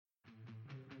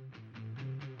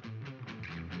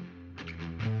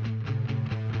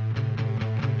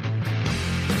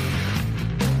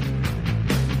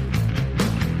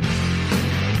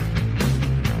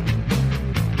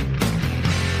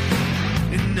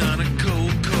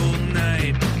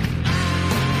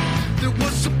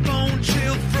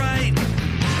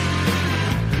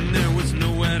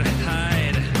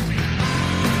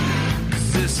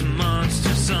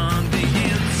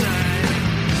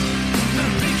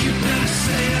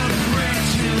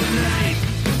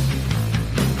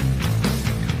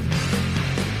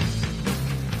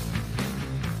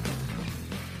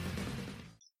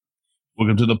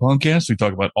Welcome to the podcast. We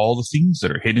talk about all the things that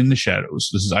are hidden in the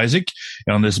shadows. This is Isaac,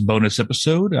 and on this bonus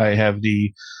episode, I have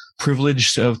the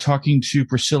privilege of talking to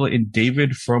Priscilla and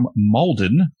David from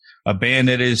Malden, a band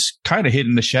that is kind of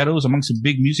hidden in the shadows amongst the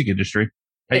big music industry.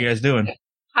 How you guys doing?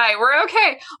 Hi, we're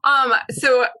okay.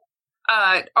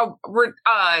 I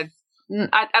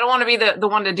don't want to be the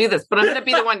one to do this, but I'm going to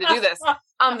be the one to do this.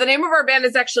 The name of our band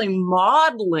is actually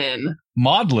Maudlin.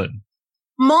 Maudlin.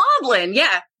 Maudlin,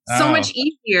 yeah. So much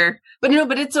easier. But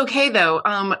it's okay though.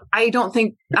 I don't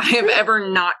think I have ever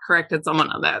not corrected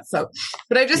someone on that. So,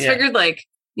 but I just figured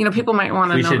people might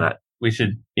want to know that. We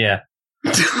should, yeah.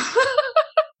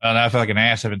 Now I feel like an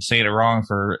ass. I've been saying it wrong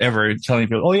forever, telling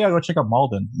people, "Oh yeah, go check out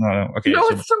Malden." Okay, no,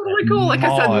 it's totally cool. Like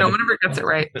I said, no one ever gets it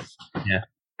right. Yeah,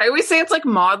 I always say it's like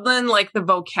maudlin, like the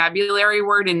vocabulary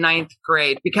word in 9th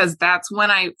grade, because that's when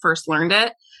I first learned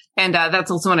it, and that's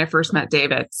also when I first met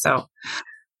David. So,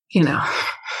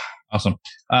 awesome.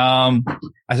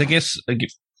 I guess.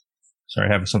 Sorry,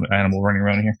 I have some animal running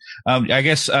around here. I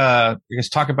guess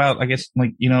talk about. I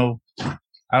don't know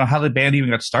how the band even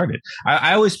got started.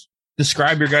 I always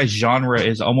describe your guys' genre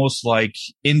as almost like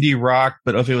indie rock,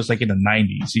 but if it was like in the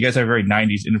 90s. You guys have a very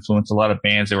 90s influence, a lot of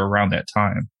bands that were around that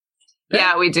time.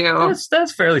 Yeah, we do.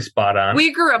 That's fairly spot on.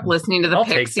 We grew up listening to the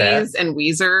Pixies and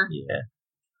Weezer. Yeah.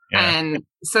 And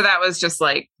so that was just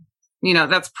like,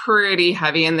 that's pretty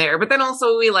heavy in there. But then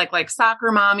also we like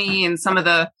Soccer Mommy and some of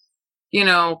the,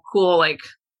 cool, like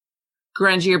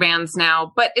grungier bands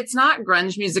now. But it's not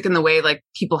grunge music in the way like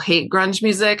people hate grunge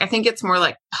music. I think it's more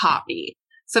like poppy.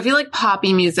 So if you like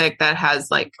poppy music that has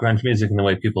like grunge music in the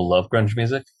way people love grunge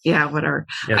music. Yeah, whatever.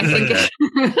 Yeah. I think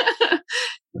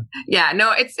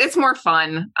it's more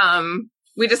fun.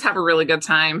 We just have a really good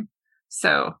time.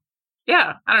 So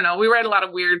yeah, I don't know. We write a lot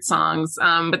of weird songs.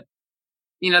 But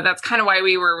that's kind of why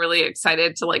we were really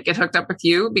excited to like get hooked up with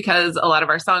you, because a lot of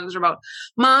our songs are about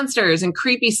monsters and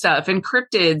creepy stuff and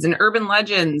cryptids and urban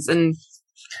legends and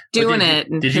doing it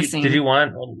and kissing. Did you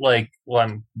want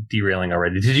I'm derailing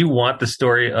already. Did you want the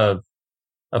story of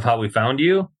how we found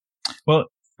you? Well,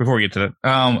 before we get to that,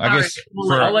 I guess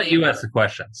I'll let you ask the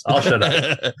questions. I'll shut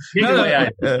up.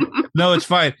 No, it's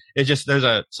fine. It's just there's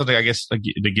something I guess that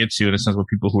gets you in a sense with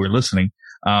people who are listening.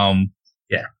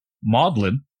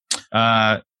 Maudlin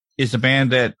is the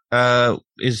band that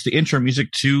is the intro music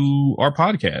to our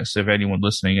podcast, if anyone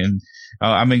listening.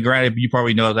 And granted, you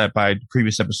probably know that by the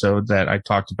previous episode that I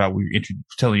talked about, we were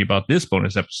telling you about this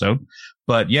bonus episode.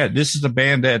 But yeah, this is the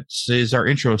band that is our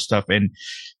intro stuff. And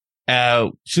as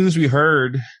soon as we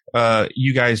heard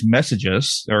you guys message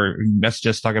us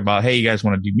talking about, hey, you guys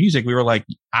want to do music, we were like,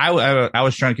 I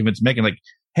was trying to convince Megan, like,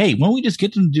 hey, why don't we just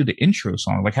get them to do the intro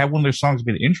song? Like, have one of their songs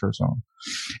be the intro song.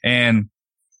 And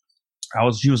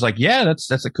she was like, yeah, that's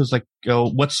because like,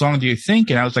 what song do you think?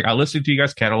 And I was like, I listened to you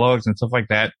guys' catalogs and stuff like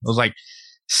that. I was like,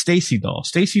 Stacy Doll.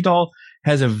 Stacy Doll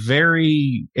has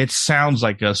it sounds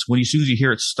like us when as soon as you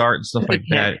hear it start and stuff like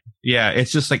that. Yeah.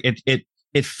 It's just like,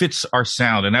 it fits our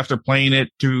sound. And after playing it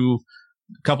through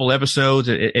a couple episodes,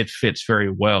 it fits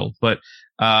very well. But,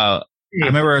 I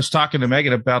remember I was talking to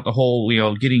Megan about the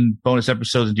whole, getting bonus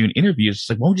episodes and doing interviews. It's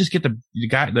like, why don't we just get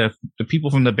the people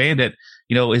from the band that,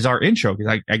 is our intro?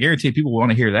 Because I guarantee people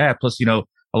want to hear that. Plus, a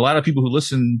lot of people who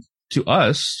listen to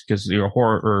us, because they're a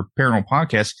horror or paranormal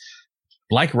podcast,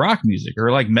 like rock music or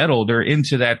like metal. They're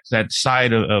into that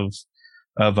side of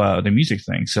the music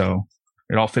thing. So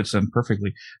it all fits in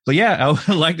perfectly. But yeah, I would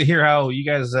like to hear how you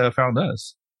guys found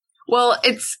us. Well,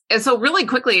 it's so really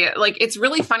quickly, like, it's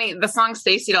really funny. The song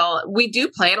Stacy Doll, we do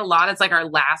play it a lot. It's like our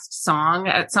last song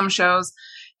at some shows.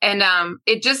 And,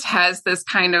 it just has this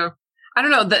kind of, I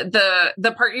don't know,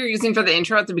 the part you're using for the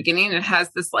intro at the beginning, it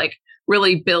has this like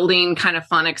really building kind of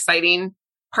fun, exciting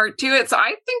part to it. So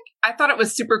I thought it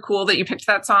was super cool that you picked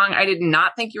that song. I did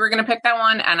not think you were going to pick that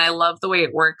one. And I love the way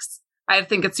it works. I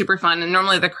think it's super fun. And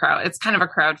normally it's kind of a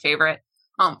crowd favorite.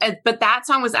 But that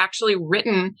song was actually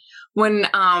written when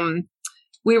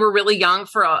we were really young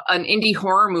for an indie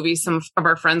horror movie some of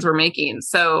our friends were making.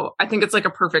 So I think it's like a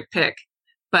perfect pick.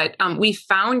 But we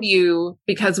found you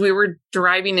because we were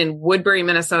driving in Woodbury,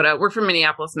 Minnesota. We're from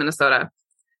Minneapolis, Minnesota.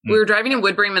 We were driving in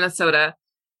Woodbury, Minnesota,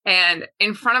 and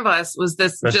in front of us was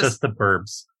this. That's just the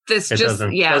burbs. It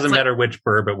doesn't matter which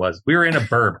burb it was. We were in a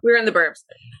burb. We were in the burbs,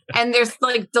 and there's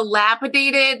like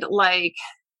dilapidated like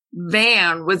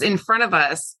van was in front of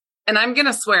us. And I'm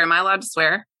gonna swear. Am I allowed to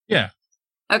swear? Yeah.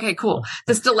 Okay, cool.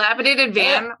 This dilapidated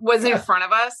van was in front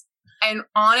of us, and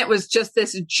on it was just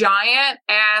this giant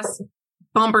ass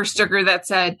bumper sticker that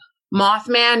said,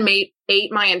 "Mothman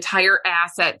ate my entire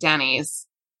ass at Denny's."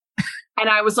 And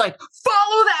I was like,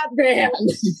 follow that van.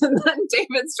 And then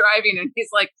David's driving and he's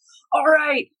like, all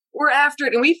right, we're after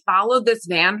it. And we followed this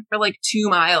van for like 2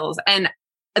 miles. And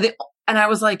I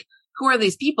was like, who are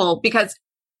these people? Because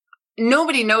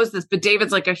nobody knows this, but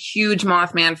David's like a huge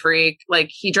Mothman freak. Like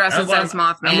he dresses as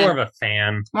Mothman. I'm more of a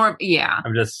fan. Yeah.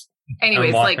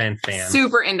 Anyways, like fan.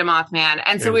 Super into Mothman.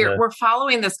 And so we're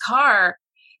following this car,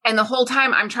 and the whole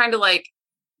time I'm trying to like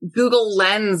Google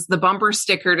Lens the bumper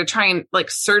sticker to try and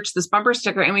like search this bumper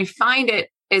sticker, and we find it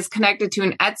is connected to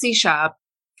an Etsy shop.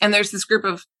 And there's this group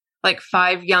of like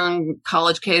 5 young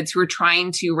college kids who are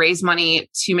trying to raise money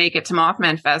to make it to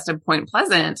Mothman Fest in Point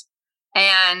Pleasant.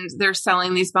 And they're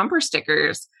selling these bumper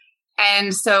stickers.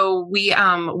 And so we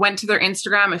went to their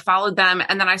Instagram, I followed them,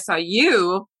 and then I saw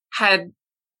you had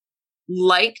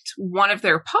liked one of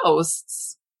their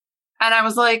posts. And I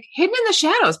was like, Hidden in the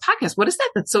Shadows podcast. What is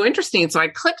that? That's so interesting. So I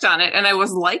clicked on it and I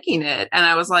was liking it. And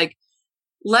I was like,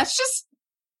 let's just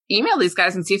email these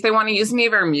guys and see if they want to use any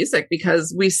of our music,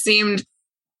 because we seemed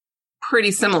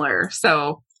pretty similar.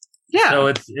 So yeah. So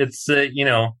it's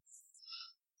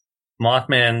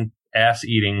Mothman ass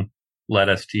eating led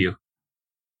us to you.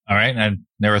 All right. I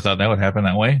never thought that would happen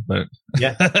that way, but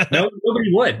yeah,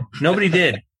 nobody would. Nobody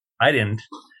did. I didn't.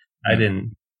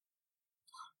 That's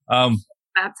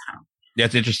how.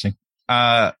 That's interesting.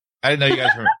 I didn't know you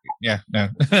guys were.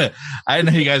 I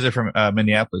didn't know you guys are from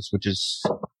Minneapolis, which is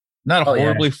not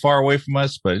horribly far away from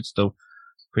us, but it's still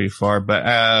pretty far. But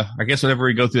I guess whenever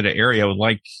we go through the area, I would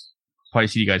like probably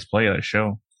see you guys play at a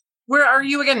show. Where are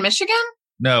you again? Michigan?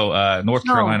 No, North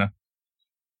Carolina.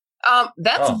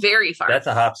 That's very far. That's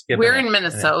a hop, skip. We're in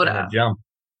Minnesota. And a jump.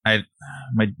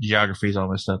 My geography is all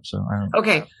messed up, so I don't know.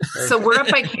 Okay, so we're up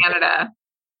by Canada.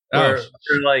 We're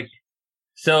like,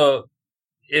 so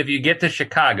if you get to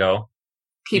Chicago,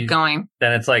 keep going.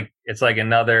 Then it's like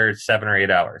another 7 or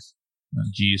 8 hours.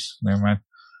 Geez, never mind.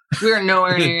 We're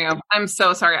nowhere near you. I'm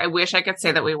so sorry. I wish I could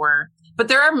say that we were, but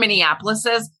there are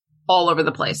Minneapolises all over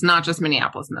the place, not just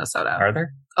Minneapolis, Minnesota. Are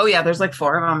there? Oh yeah, there's like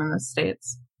 4 of them in the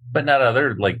States, but not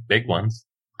other like big ones.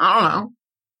 I don't know.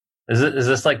 Is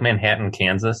this like Manhattan,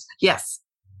 Kansas? Yes.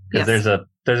 Because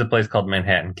there's a place called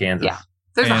Manhattan, Kansas. Yeah.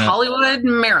 There's a Hollywood,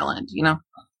 Maryland, Yeah,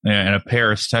 and a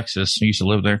Paris, Texas. I used to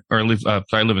live there, or I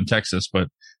live in Texas, but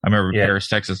I remember Paris,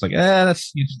 Texas. Like,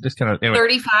 that's kind of anyway.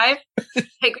 35.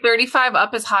 Take 35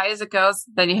 up as high as it goes,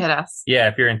 then you hit us. Yeah,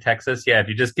 if you're in Texas, if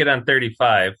you just get on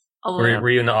 35. Were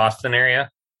you in the Austin area?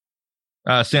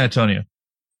 San Antonio.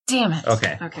 Damn it.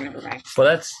 Okay, never mind. Well,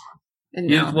 that's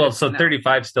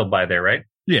 35 still by there, right?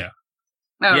 Yeah.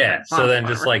 Oh, yeah. Okay. So then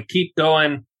just like keep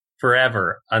going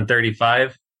forever on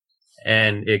 35,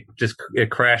 and it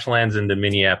crash lands into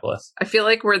Minneapolis. I feel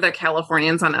like we're the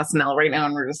Californians on SNL right now,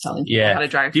 and we're just telling people how to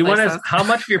drive. Do you want to? How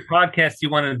much of your podcast do you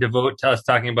want to devote to us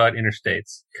talking about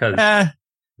interstates? Because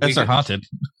that's haunted.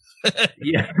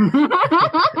 Yeah.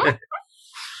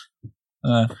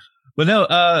 But no,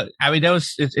 I mean,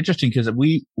 it's interesting because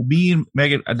me and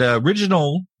Megan, the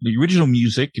original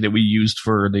music that we used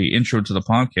for the intro to the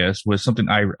podcast was something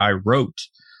I wrote,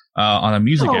 on a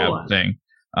music app thing.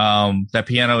 That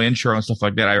piano intro and stuff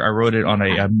like that. I wrote it on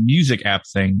a music app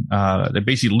thing, that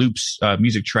basically loops,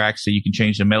 music tracks so you can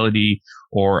change the melody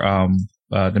or,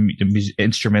 the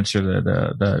instruments or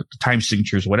the time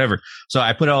signatures, whatever. So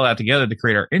I put all that together to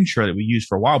create our intro that we used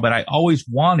for a while, but I always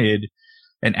wanted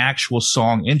an actual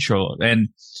song intro. And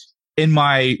in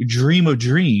my dream of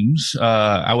dreams,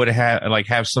 I would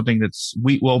have something that's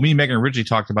me and Megan originally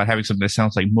talked about having something that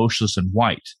sounds like Motionless in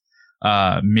White,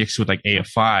 mixed with like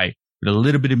AFI, with a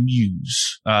little bit of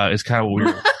Muse, is kind of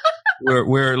what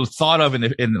we're thought of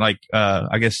in like,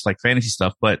 I guess like fantasy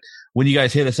stuff. But when you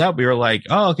guys hit us up, we were like,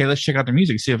 oh, okay, let's check out the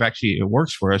music, see if actually it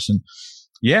works for us. And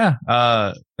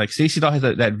like Stacey Doll has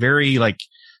that very like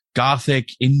gothic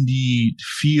indie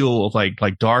feel of like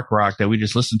dark rock that we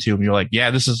just listened to, and you're like, yeah,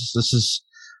 this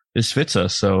fits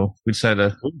us, so we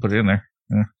decided to put it in there.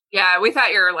 Yeah, we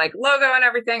thought your like logo and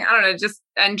everything, I don't know,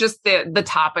 just the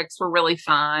topics were really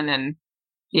fun, and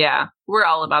yeah, we're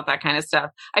all about that kind of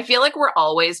stuff. I feel like we're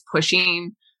always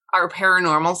pushing our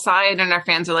paranormal side, and our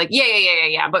fans are like,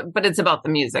 yeah, but it's about the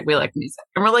music. We like music.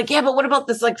 And we're like, yeah, but what about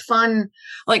this like fun,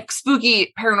 like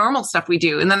spooky paranormal stuff we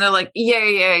do? And then they're like,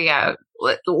 yeah.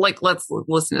 Like, let's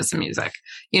listen to some music,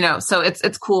 so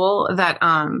it's cool that,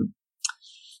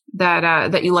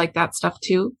 that you like that stuff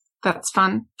too. That's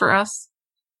fun for us.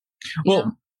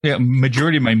 Well, yeah,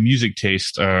 majority of my music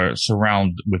taste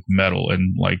surround with metal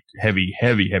and like heavy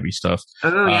stuff.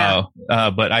 Oh yeah.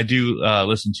 But I do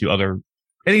listen to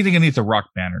anything underneath the rock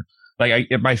banner.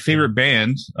 Like my favorite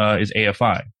band is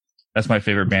AFI. That's my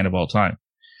favorite band of all time.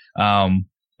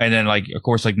 And then like, of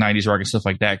course, like 90s rock and stuff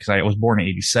like that, because I was born in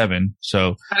 87.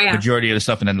 So majority of the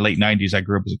stuff in the late 90s I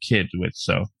grew up as a kid with.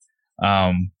 So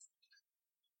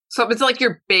So it was like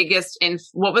your biggest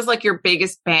what was like your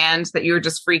biggest band that you were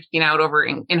just freaking out over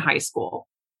in high school?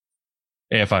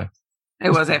 AFI. It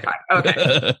was AFI.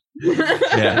 Okay.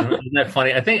 Yeah. Isn't that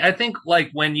funny? I think like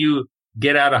when you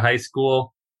get out of high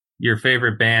school, your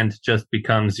favorite band just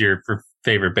becomes your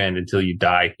favorite band until you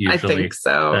die. Usually, I think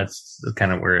so. That's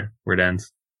kind of where it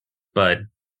ends. But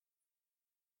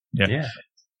yeah.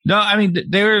 No, I mean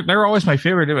they're always my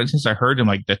favorite since I heard them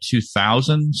like the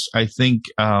 2000s. I think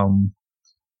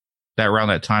that around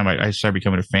that time I started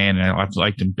becoming a fan, and I've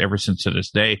liked them ever since to this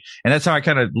day. And that's how I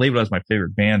kind of label it as my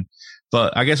favorite band.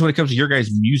 But I guess when it comes to your guys'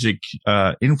 music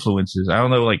influences, I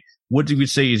don't know, like what do you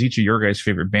say is each of your guys'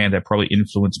 favorite band that probably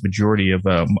influenced majority of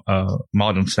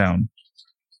modern sound?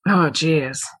 Oh,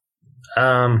 geez.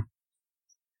 I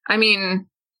mean,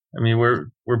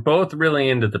 we're both really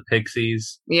into the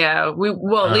Pixies. Yeah, at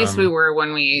least we were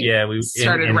when we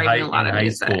started writing a lot of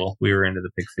music. High school. We were into the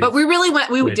Pixies, but we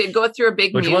really did go through a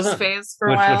big Muse phase for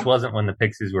a while. Which wasn't when the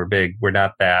Pixies were big. We're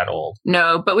not that old.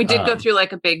 No, but we did go through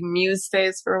like a big Muse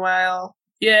phase for a while.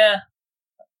 Yeah.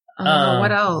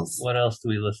 What else? What else do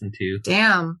we listen to?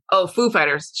 Damn. Oh, Foo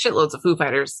Fighters. Shitloads of Foo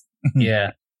Fighters.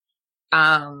 Yeah.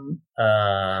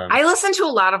 I listen to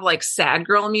a lot of like sad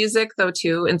girl music though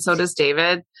too, and so does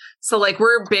David. So like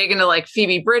we're big into like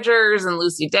Phoebe Bridgers and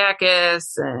Lucy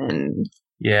Dacus and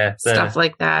stuff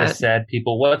like that. The sad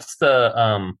people. What's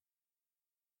the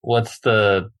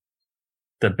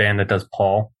band that does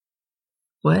Paul?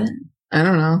 What? I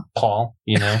don't know. Paul,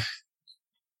 you know.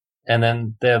 And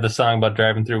then they have the song about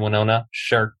driving through Winona.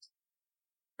 Shark.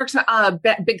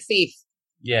 Big Thief.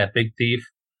 Yeah, Big Thief.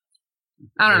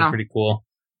 I don't know. Pretty cool.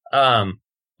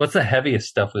 What's the heaviest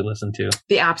stuff we listen to?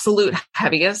 The absolute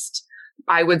heaviest,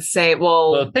 I would say.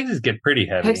 Well, Pixies get pretty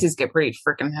heavy. Pixies get pretty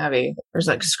freaking heavy. There's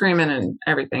like screaming and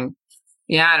everything.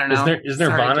 Yeah, I don't know. Is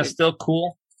Nirvana still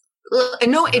cool?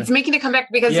 No, it's making it come back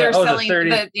because they're selling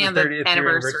the 30th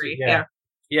anniversary.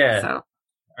 Yeah. So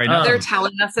they're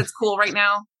telling us it's cool right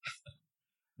now.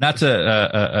 Not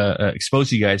to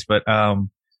expose you guys, but I'm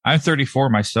 34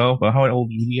 myself. But how old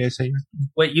do you guys say?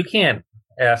 Wait, you can't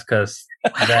ask us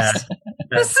that.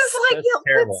 This is like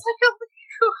terrible.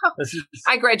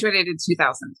 I graduated in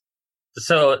 2000.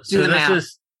 So this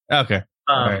is okay.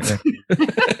 Right.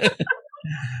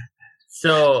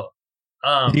 So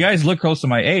you guys look close to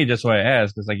my age. That's why I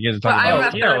asked. Because like you guys are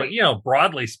talking about,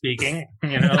 broadly speaking,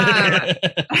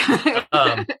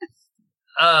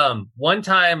 one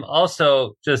time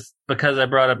also, just because I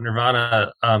brought up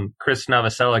Nirvana, Chris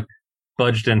Novoselic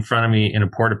budged in front of me in a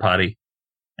porta potty,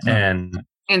 and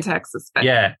in Texas. But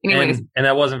anyways, and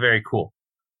that wasn't very cool.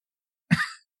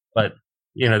 But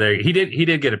he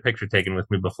did get a picture taken with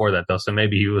me before that though, so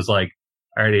maybe he was like,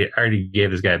 I already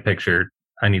gave this guy a picture.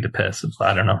 I need to piss.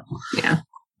 I don't know. Yeah,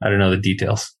 I don't know the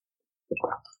details.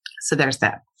 So there's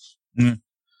that. Mm.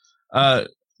 I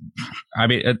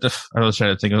mean, I was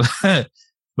trying to think of that.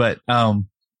 But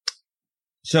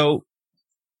so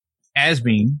as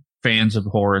being fans of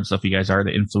horror and stuff, you guys are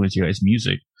that influence you guys'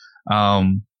 music,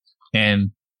 and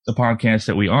the podcast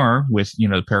that we are with,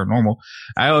 the paranormal.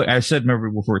 I said, remember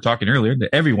before we were talking earlier, that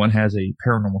everyone has a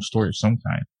paranormal story of some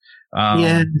kind.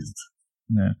 Yes.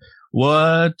 Yeah.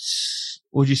 What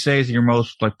would you say is your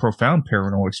most like profound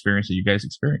paranormal experience that you guys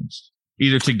experienced,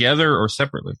 either together or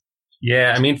separately?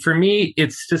 Yeah, I mean, for me,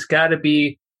 it's just got to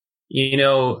be,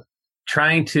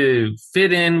 trying to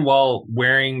fit in while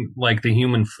wearing like the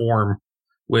human form.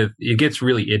 It gets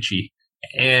really itchy,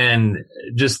 and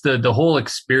just the whole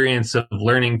experience of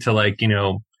learning to like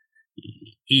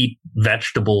eat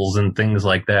vegetables and things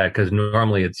like that, because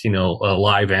normally it's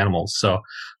live animals. So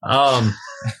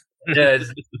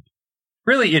it's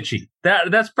really itchy.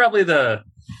 That's probably the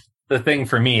thing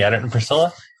for me. I don't know,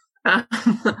 Priscilla.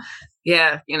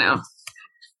 Yeah,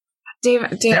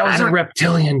 David, that was a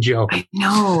reptilian joke. I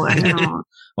know.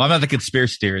 Well, I'm not the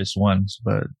conspiracy theorist ones,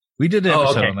 but we did an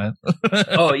episode on that.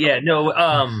 Oh yeah, no.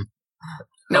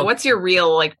 No, what's your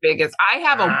real like biggest? I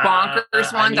have a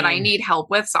bonkers one that I need help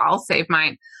with, so I'll save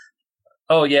mine.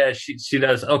 Oh yeah, she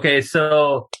does. Okay,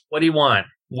 so what do you want?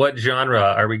 What genre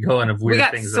are we going of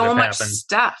weird things that have happened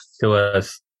stuff to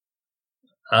us?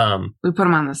 We put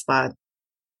them on the spot.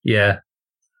 Yeah.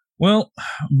 Well,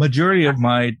 majority of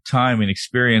my time and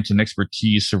experience and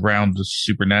expertise surround the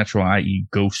supernatural, i.e.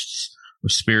 ghosts or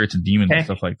spirits and demons and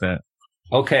stuff like that.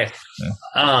 Okay.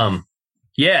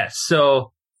 Yeah.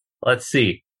 So let's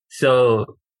see.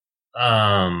 So,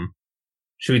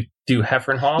 should we do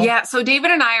Heffern Hall? Yeah. So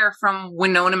David and I are from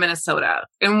Winona, Minnesota,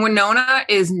 and Winona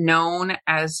is known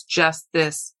as just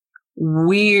this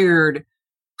weird,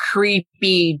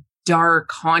 creepy, dark,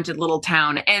 haunted little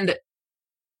town. And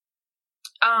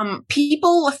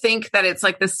people think that it's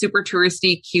like this super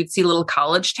touristy, cutesy little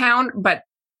college town, but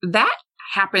that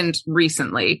happened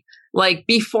recently. Like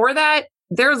before that,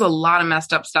 there's a lot of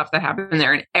messed up stuff that happened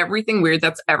there, and everything weird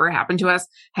that's ever happened to us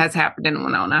has happened in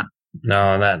Winona.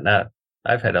 No, not.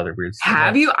 I've had other weird stuff.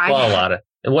 Have you? Well, a lot of.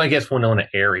 Well, I guess Winona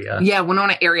area. Yeah,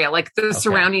 Winona area, like the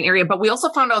surrounding area. But we also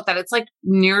found out that it's like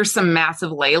near some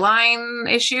massive ley line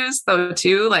issues, though,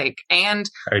 too. Like, and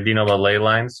do you know about ley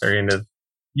lines? Are you into?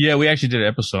 Yeah, we actually did an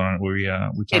episode on it where we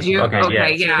talked did you? about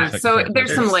Okay, yeah. So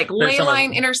there's some like ley some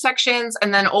line intersections,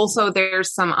 and then also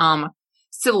there's some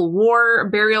Civil War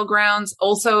burial grounds.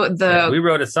 Also, we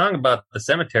wrote a song about the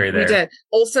cemetery there. We did.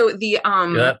 Also,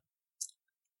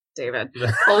 David.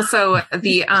 Also,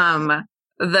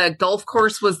 the golf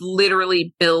course was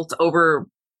literally built over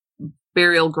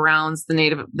burial grounds, the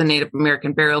Native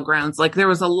American burial grounds. Like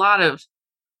there's been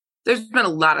a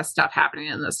lot of stuff happening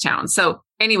in this town. So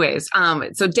anyways,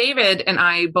 so David and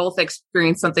I both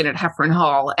experienced something at Heffron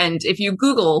Hall. And if you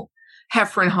Google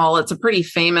Heffron Hall, it's a pretty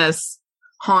famous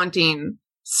haunting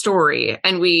story.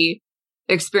 And we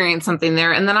experienced something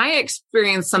there. And then I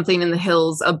experienced something in the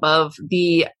hills above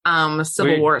the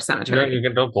Civil War cemetery.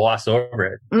 You don't gloss over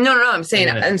it. No. I'm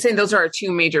saying those are our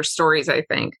two major stories, I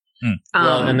think.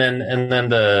 Well, and then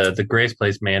the Grace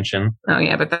Place mansion. Oh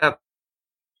yeah, but that.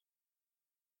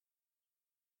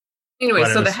 Anyway,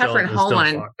 so the Heffron Hall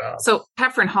one. So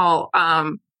Heffron Hall,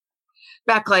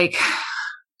 back like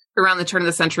around the turn of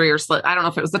the century, or I don't know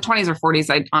if it was the 20s or 40s.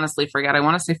 I honestly forget. I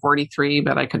want to say 43,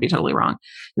 but I could be totally wrong.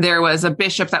 There was a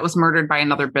bishop that was murdered by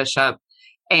another bishop,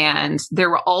 and there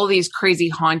were all these crazy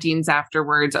hauntings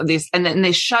afterwards of these, and then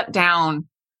they shut down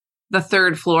the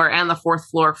third floor and the fourth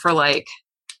floor for like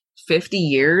 50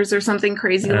 years or something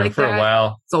crazy like for that. A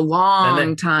while. It's a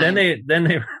long time. Then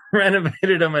they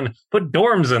renovated them and put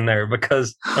dorms in there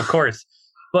because, of course.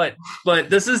 But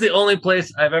this is the only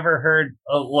place I've ever heard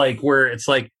of, like, where it's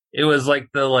like it was like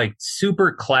the like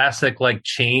super classic like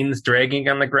chains dragging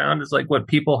on the ground is like what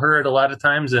people heard a lot of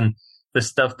times, and the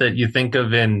stuff that you think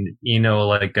of in,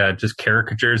 like just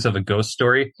caricatures of a ghost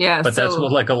story. Yeah. But that's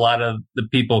what like a lot of the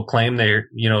people claim they're,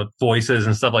 voices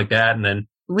and stuff like that. And then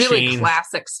really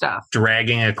classic stuff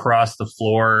dragging across the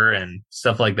floor and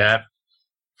stuff like that.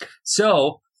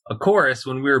 So, of course,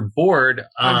 when we were bored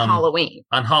on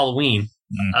Halloween,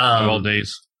 of all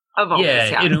days.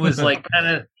 It was like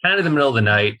kind of the middle of the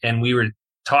night, and we were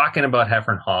talking about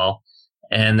Heffron Hall,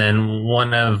 and then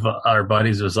one of our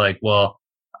buddies was like, "Well,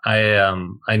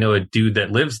 I know a dude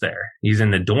that lives there. He's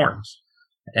in the dorms,"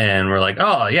 and we're like,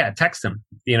 "Oh yeah, text him.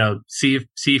 See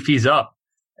if he's up."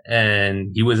 And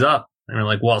he was up, and we're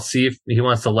like, "Well, see if he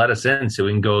wants to let us in so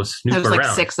we can go snoop around." There was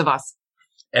like 6 of us,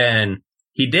 and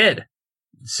he did.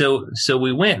 So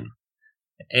we went,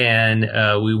 and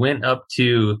we went up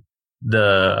to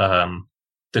the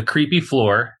creepy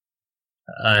floor,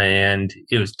 and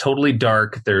it was totally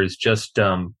dark. There's just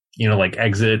like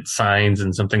exit signs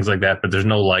and some things like that, but there's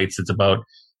no lights. It's about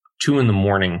 2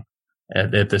 a.m.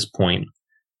 at this point,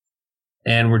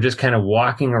 and we're just kind of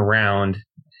walking around,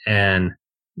 and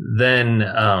then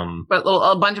but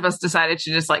a bunch of us decided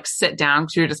to just like sit down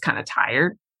because we were just kind of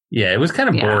tired. Yeah, it was kind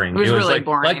of boring. It was really like,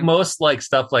 boring. Like most like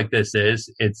stuff like this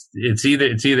is, it's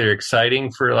either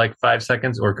exciting for like 5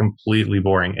 seconds or completely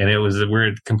boring. And we're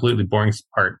at the completely boring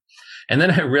part. And then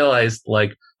I realized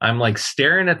like I'm like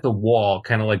staring at the wall,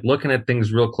 kind of like looking at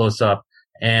things real close up,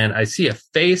 and I see a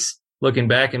face looking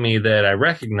back at me that I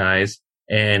recognize,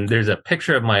 and there's a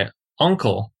picture of my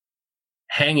uncle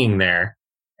hanging there.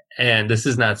 And this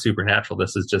is not supernatural.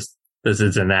 This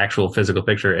is an actual physical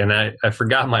picture. And I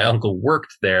forgot my uncle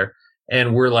worked there,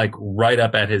 and we're like right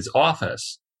up at his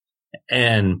office.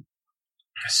 And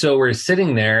so we're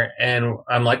sitting there, and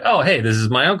I'm like, "Oh, hey, this is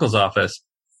my uncle's office."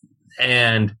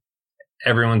 And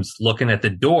everyone's looking at the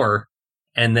door,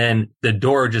 and then the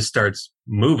door just starts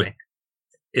moving.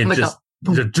 It just,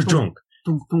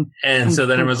 and so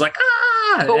then everyone's like,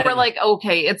 "Ah!" But we're like,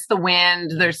 okay, it's the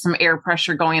wind. There's some air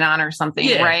pressure going on or something,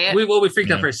 right? We freaked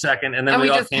out for a second, and then we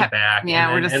all came back.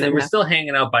 Yeah, and then we're still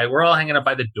hanging out we're all hanging out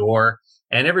by the door,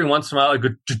 and every once in a while it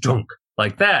goes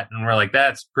like that, and we're like,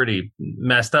 that's pretty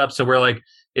messed up. So we're like,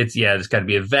 there's got to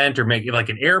be a vent or make it like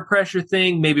an air pressure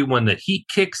thing. Maybe when the heat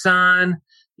kicks on,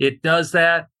 it does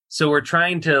that. So we're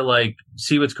trying to like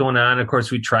see what's going on. Of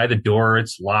course, we try the door;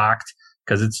 it's locked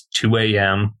because it's 2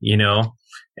 a.m.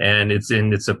 And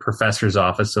it's a professor's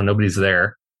office, so nobody's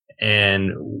there.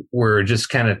 And we're just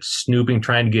kind of snooping,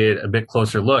 trying to get a bit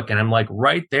closer look. And I'm like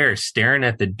right there staring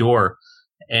at the door,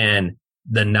 and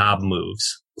the knob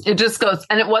moves. It just goes,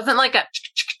 and it wasn't like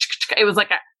it was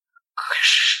like a,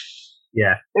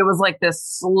 Yeah. It was like this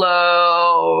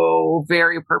slow,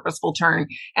 very purposeful turn.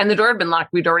 And the door had been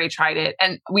locked. We'd already tried it.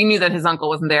 And we knew that his uncle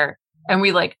wasn't there. And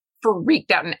we like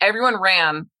freaked out and everyone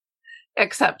ran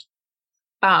except,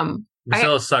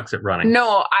 Priscilla sucks at running.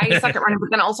 No, I suck at running, but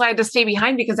then also I had to stay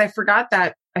behind because I forgot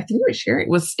that I think it was Sherry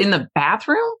was in the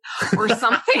bathroom or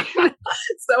something.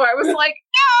 So I was like,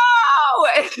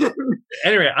 no!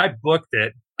 Anyway, I booked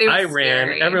it. I ran.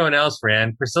 Scary. Everyone else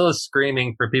ran. Priscilla's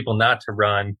screaming for people not to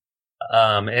run.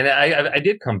 And I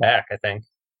did come back, I think.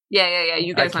 Yeah.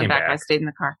 You guys went back. I stayed in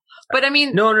the car. But I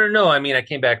mean... No. I mean, I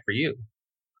came back for you.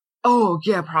 Oh,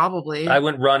 yeah, probably. I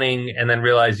went running and then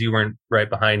realized you weren't right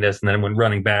behind us. And then I went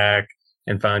running back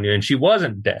and found you. And she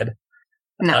wasn't dead.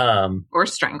 No. Or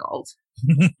strangled.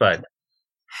 But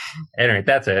anyway,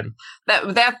 that's it.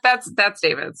 That's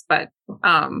David's. But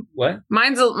what?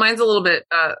 Mine's a little bit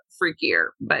freakier.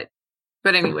 But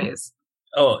anyways.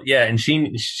 Oh, yeah. And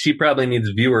she probably needs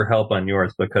viewer help on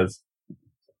yours because...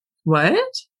 What?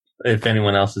 If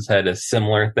anyone else has had a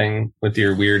similar thing with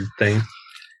your weird thing.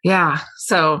 Yeah.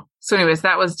 So anyways,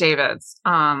 that was David's.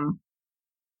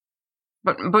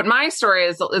 But my story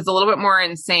is a little bit more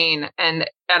insane, and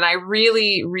I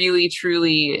really, really,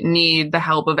 truly need the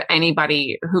help of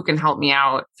anybody who can help me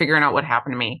out figuring out what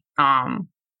happened to me. Well,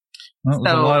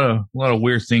 there's a lot of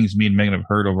weird things me and Megan have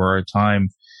heard over our time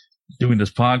doing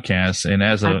this podcast, and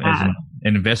as an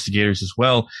investigators as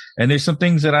well. And there's some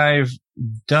things that I've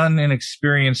done and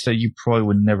experienced that you probably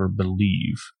would never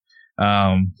believe.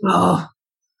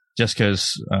 Just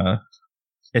because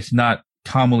it's not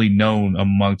commonly known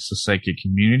amongst the psychic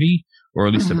community, or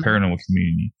at least the paranormal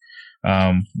community.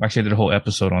 Actually, I did a whole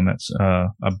episode on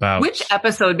that about... Which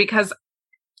episode? Because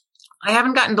I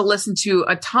haven't gotten to listen to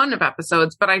a ton of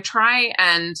episodes, but I try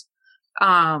and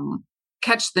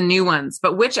catch the new ones.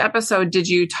 But which episode did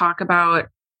you talk about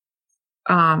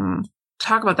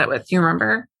that with? Do you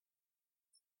remember?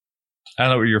 I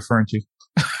don't know what you're referring to.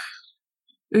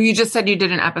 You just said you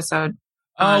did an episode.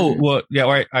 Oh, well,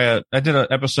 yeah, I did an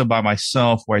episode by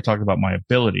myself where I talked about my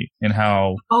ability and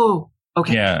how... Oh,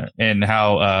 okay. Yeah, and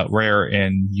how rare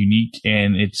and unique,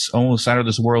 and it's almost out of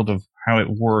this world of how it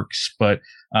works. But,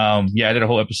 yeah, I did a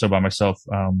whole episode by myself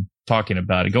talking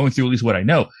about it, going through at least what I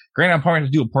know. Granted, I'm probably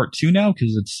going to do a part 2 now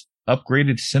because it's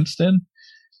upgraded since then.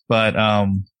 But,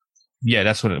 yeah,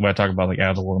 that's what I talk about, like, out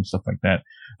of the world and stuff like that.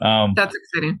 That's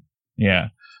exciting. Yeah.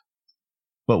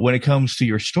 But when it comes to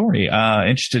your story,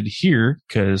 interested to hear,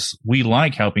 because we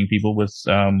like helping people with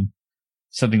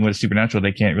something with supernatural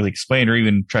they can't really explain or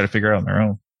even try to figure out on their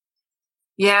own.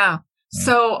 Yeah.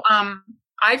 So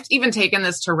I've even taken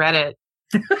this to Reddit.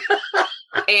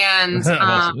 And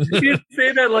you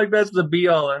say that like that's the be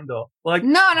all end all. Like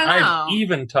no. I've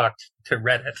even talked to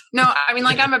Reddit. No, I mean,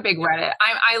 like, I'm a big Reddit.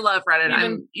 I love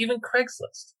Reddit. Even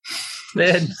Craigslist.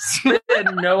 They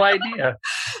had no idea.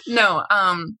 No,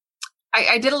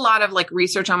 I did a lot of like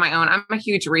research on my own. I'm a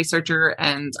huge researcher,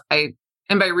 and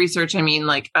by research I mean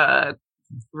like a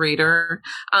reader.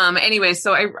 Anyway,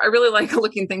 so I really like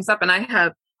looking things up, and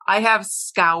I have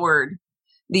scoured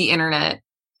the internet,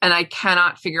 and I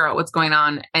cannot figure out what's going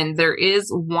on. And there is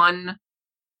one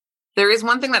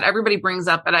thing that everybody brings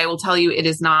up, but I will tell you it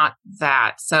is not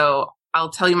that. So I'll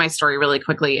tell you my story really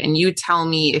quickly, and you tell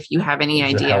me if you have any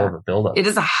idea. A hell of a buildup. It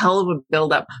is a hell of a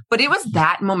buildup, but it was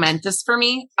that momentous for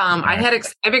me. I've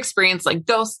experienced like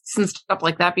ghosts and stuff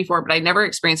like that before, but I never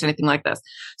experienced anything like this.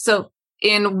 So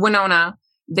in Winona,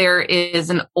 there is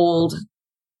an old,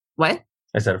 what?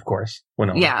 I said, of course.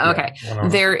 Winona. Yeah. Okay. Winona.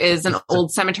 There is an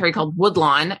old cemetery called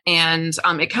Woodlawn, and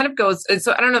it kind of goes.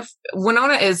 So I don't know if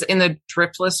Winona is in the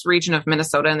Driftless region of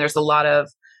Minnesota, and there's a lot of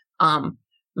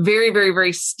very, very,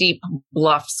 very steep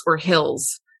bluffs or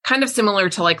hills, kind of similar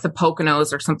to like the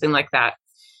Poconos or something like that.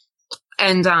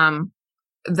 And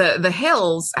the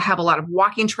hills have a lot of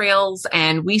walking trails,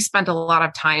 and we spent a lot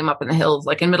of time up in the hills,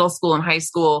 like in middle school and high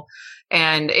school.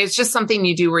 And it's just something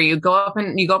you do where you go up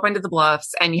into the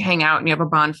bluffs and you hang out and you have a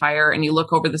bonfire and you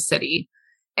look over the city.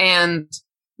 And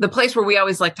the place where we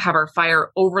always like to have our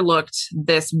fire overlooked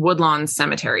this Woodlawn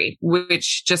cemetery,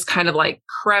 which just kind of like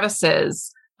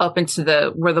crevices up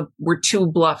into where two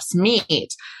bluffs meet.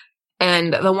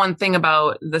 And the one thing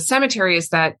about the cemetery is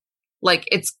that like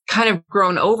it's kind of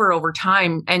grown over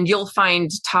time, and you'll find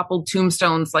toppled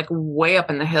tombstones like way up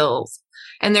in the hills.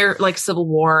 And they're like Civil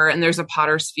War, and there's a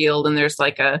potter's field, and there's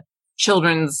like a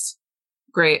children's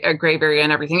grave area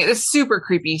and everything. It's super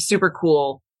creepy, super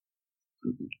cool.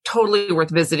 Totally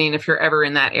worth visiting if you're ever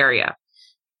in that area.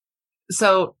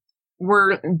 So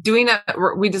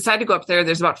we decided to go up there.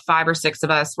 There's about 5 or 6 of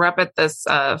us. We're up at this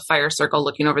fire circle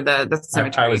looking over the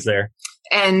cemetery. I was there.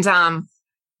 And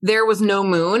there was no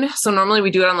moon. So normally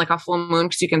we do it on like a full moon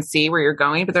because you can see where you're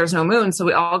going, but there's no moon. So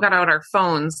we all got out our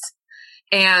phones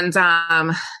and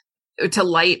to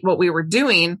light what we were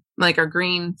doing, like our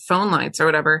green phone lights or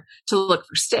whatever, to look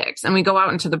for sticks. And we go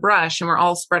out into the brush and we're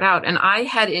all spread out. And I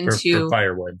head into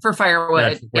for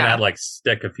firewood. We're yeah. not like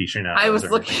stick aficionados. I was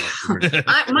looking.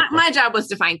 My job was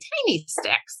to find tiny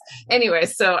sticks. Anyway,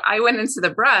 so I went into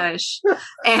the brush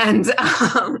and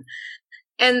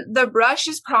the brush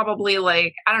is probably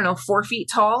like, I don't know, 4 feet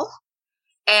tall.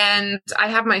 And I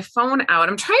have my phone out.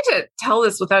 I'm trying to tell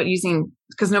this without using,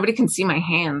 because nobody can see my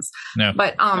hands. No.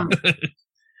 But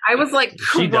I was like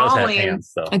she does have crawling.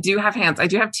 hands, though. I do have hands. I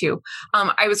do have 2.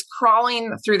 I was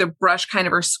crawling through the brush kind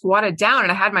of, or squatted down,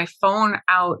 and I had my phone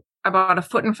out about a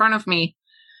foot in front of me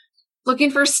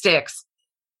looking for sticks.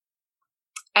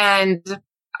 And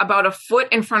about a foot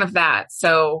in front of that,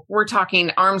 so we're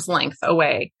talking arm's length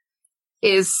away,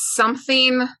 is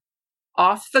something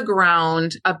off the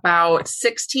ground about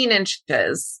 16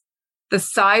 inches, the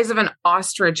size of an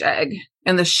ostrich egg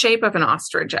and the shape of an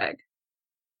ostrich egg.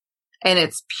 And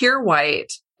it's pure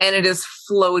white and it is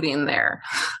floating there.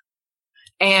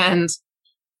 And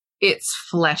it's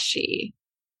fleshy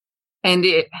and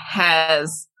it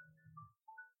has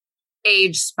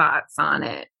age spots on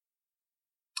it.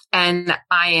 And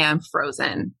I am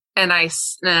frozen. And I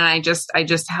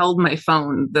just held my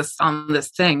phone on this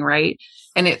thing, right?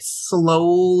 And it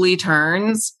slowly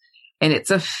turns and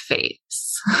it's a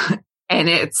face and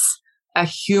it's a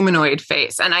humanoid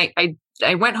face. And I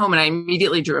went home and I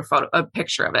immediately drew a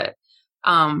picture of it.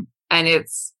 And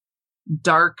it's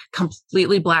dark,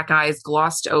 completely black eyes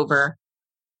glossed over,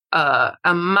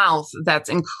 a mouth that's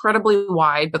incredibly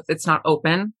wide, but it's not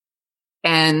open.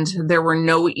 And there were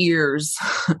no ears.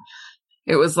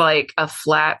 It was like a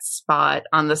flat spot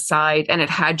on the side, and it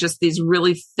had just these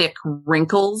really thick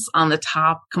wrinkles on the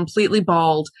top, completely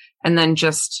bald, and then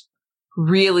just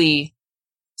really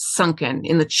sunken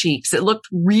in the cheeks. It looked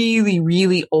really,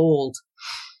 really old.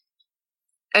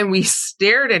 And we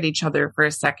stared at each other for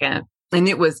a second, and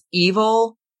it was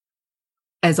evil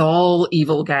as all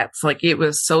evil gets. Like, it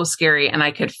was so scary, and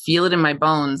I could feel it in my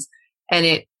bones. And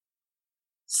it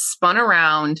spun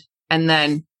around and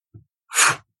then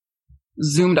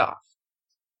zoomed off.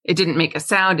 It didn't make a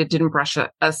sound. It didn't brush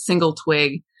a single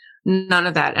twig, none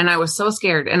of that. And I was so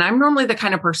scared. And I'm normally the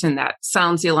kind of person that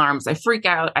sounds the alarms. I freak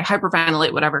out. I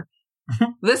hyperventilate, whatever.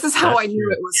 This is how I knew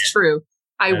it was true.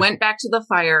 I went back to the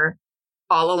fire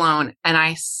all alone, and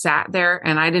I sat there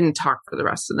and I didn't talk for the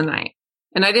rest of the night.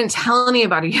 And I didn't tell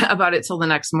anybody about it till the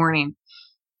next morning.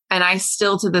 And I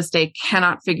still to this day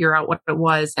cannot figure out what it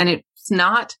was. And it's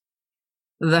not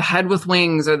the head with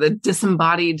wings or the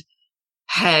disembodied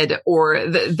head, or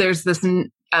there's this,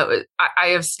 I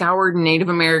have scoured Native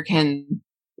American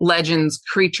legends,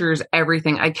 creatures,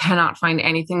 everything. I cannot find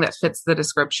anything that fits the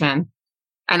description.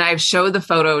 And I've showed the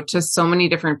photo to so many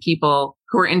different people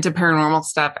who are into paranormal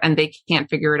stuff, and they can't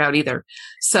figure it out either.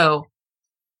 So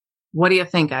what do you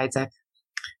think, Isaac?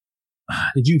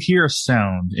 Did you hear a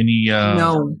sound? Any?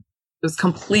 No, it was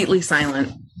completely silent.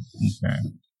 Okay.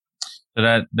 So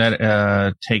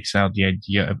that takes out the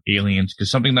idea of aliens,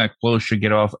 because something that close should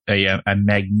get off a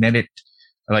magnetic,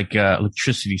 like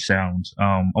electricity sound.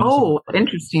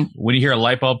 Interesting. When you hear a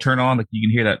light bulb turn on, like you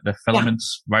can hear the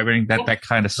filaments vibrating. That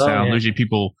kind of sound. Yeah. Usually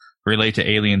people relate to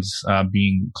aliens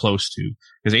being close to,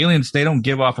 because aliens, they don't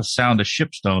give off a sound a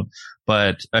ships don't.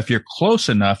 But if you're close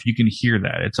enough, you can hear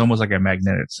that. It's almost like a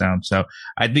magnetic sound. So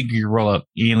I think you roll up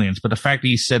aliens. But the fact that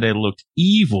you said it looked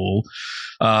evil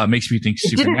makes me think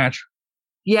supernatural.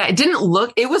 Yeah,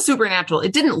 it was supernatural.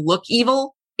 It didn't look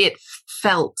evil. It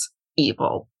felt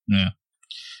evil. Yeah.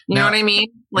 You know what I mean?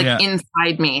 Like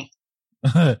inside me.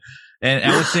 And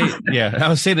I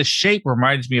would say the shape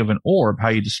reminds me of an orb, how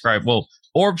you describe, well,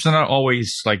 orbs are not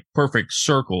always like perfect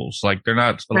circles. Like they're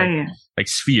not like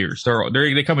spheres.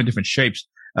 They come in different shapes.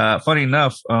 Funny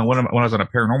enough, when I was on a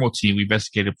paranormal team, we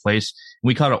investigated a place.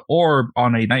 We caught an orb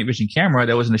on a night vision camera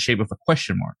that was in the shape of a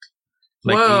question mark.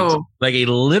 Like a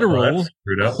literal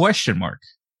question mark.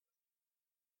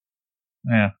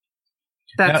 Yeah.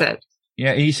 That's it.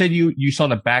 Yeah. He said you saw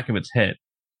the back of its head.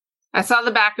 I saw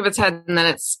the back of its head, and then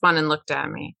it spun and looked at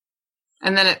me.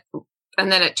 And then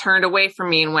it turned away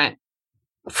from me and went.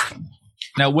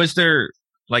 Now, was there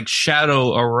like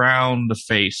shadow around the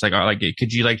face? Like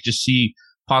could you like just see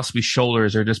possibly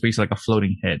shoulders, or just basically like a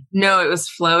floating head? No, it was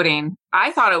floating.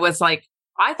 I thought it was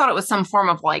some form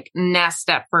of like nest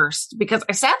at first, because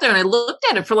I sat there and I looked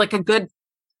at it for like a good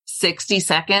 60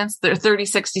 seconds, 30,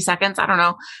 60 seconds. I don't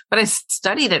know. But I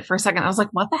studied it for a second. I was like,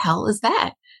 what the hell is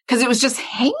that? Because it was just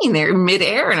hanging there in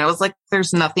midair. And I was like,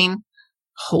 there's nothing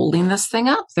holding this thing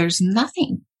up. There's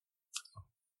nothing.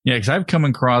 Yeah, because I've come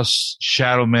across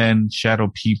shadow men,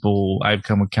 shadow people. I've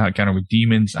come encounter with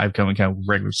demons. I've come encounter with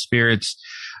regular spirits.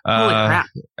 Holy crap.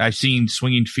 I've seen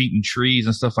swinging feet in trees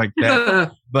and stuff like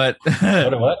that. But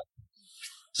what?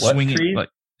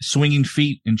 Swinging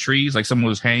feet in trees, like someone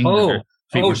was hanging. Oh,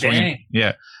 feet were swinging. dang.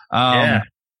 Yeah. Yeah.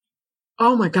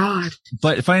 Oh my God.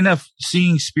 But funny enough,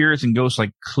 seeing spirits and ghosts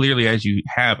like clearly as you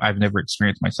have, I've never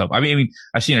experienced myself. I mean,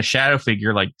 I've seen a shadow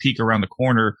figure like peek around the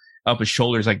corner up his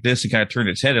shoulders like this and kind of turned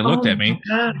its head and looked at me.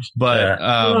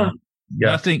 But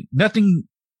nothing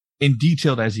in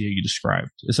detail as you described.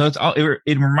 So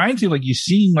it reminds me like you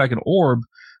seeing like an orb,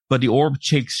 but the orb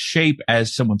takes shape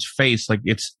as someone's face, like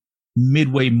it's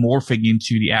midway morphing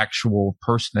into the actual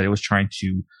person that it was trying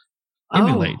to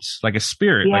emulate, like a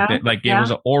spirit, it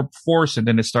was an orb force, and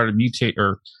then it started mutate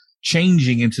or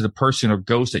changing into the person or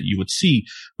ghost that you would see,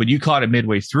 but you caught it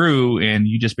midway through, and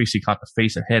you just basically caught the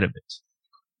face ahead of it.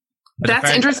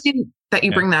 That's interesting that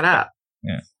you bring that up.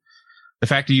 Yeah. The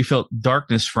fact that you felt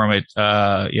darkness from it,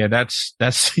 that's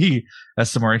the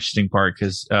more interesting part,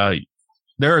 because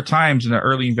there are times in the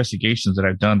early investigations that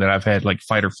I've done that I've had like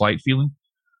fight or flight feeling.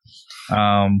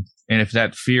 And if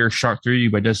that fear shot through you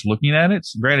by just looking at it,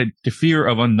 granted, the fear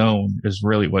of unknown is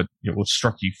really what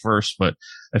struck you first. But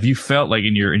if you felt like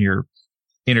in your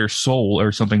inner soul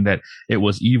or something that it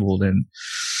was evil, then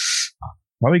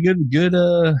probably good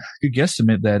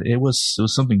guesstimate that it was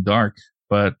something dark.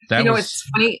 But that it's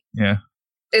funny. Yeah.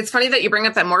 It's funny that you bring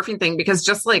up that morphine thing, because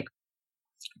just like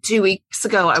 2 weeks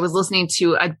ago, I was listening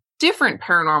to a different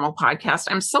paranormal podcast.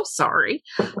 I'm so sorry.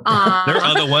 There are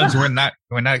other ones. We're not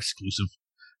exclusive.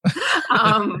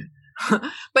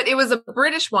 But it was a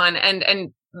British one,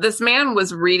 and this man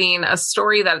was reading a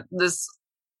story that this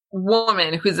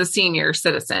woman who's a senior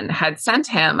citizen had sent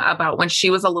him about when she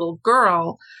was a little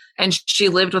girl and she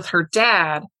lived with her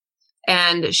dad,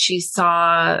 and she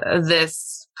saw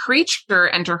this creature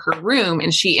enter her room,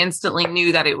 and she instantly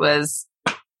knew that it was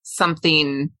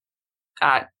something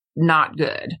not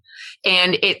good.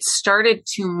 And it started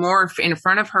to morph in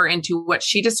front of her into what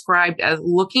she described as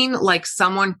looking like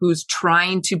someone who's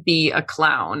trying to be a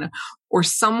clown, or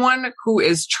someone who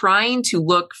is trying to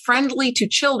look friendly to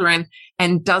children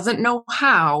and doesn't know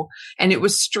how. And it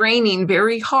was straining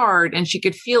very hard, and she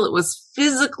could feel it was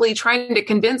physically trying to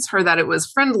convince her that it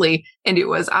was friendly, and it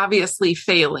was obviously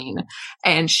failing.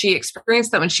 And she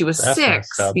experienced that when she was 6.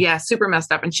 Yeah, super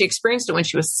messed up. And she experienced it when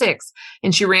she was 6,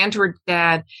 and she ran to her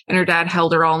dad, and her dad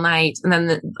held her all night. And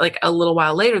then like a little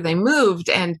while later, they moved,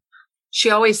 and she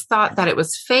always thought that it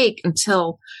was fake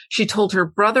until she told her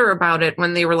brother about it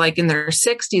when they were like in their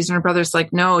 60s. And her brother's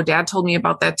like, no, Dad told me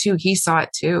about that too. He saw it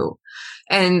too.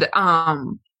 And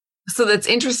so that's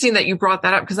interesting that you brought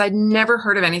that up, because I'd never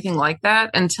heard of anything like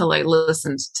that until I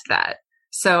listened to that.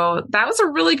 So that was a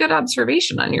really good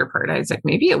observation on your part, Isaac.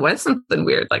 Maybe it was something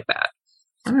weird like that.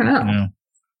 I don't know.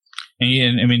 Yeah.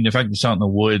 And I mean, the fact that you saw it in the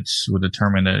woods would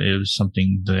determine that it was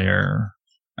something there.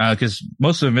 Because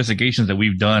most of the investigations that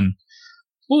we've done,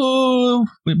 well,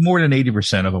 more than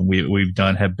 80% of them we've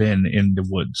done have been in the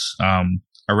woods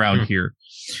around here.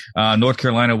 North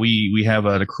Carolina, we have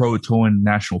the Croatoan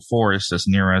National Forest that's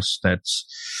near us. That's,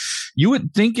 you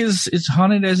would think is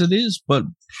haunted as it is, but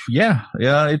yeah,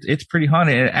 it's pretty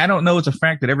haunted. And I don't know, it's a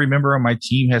fact that every member on my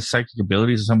team has psychic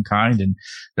abilities of some kind, and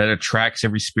that attracts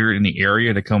every spirit in the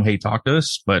area to come, hey, talk to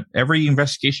us. But every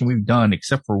investigation we've done,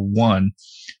 except for one,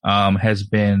 has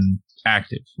been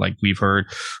active. Like, we've heard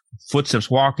footsteps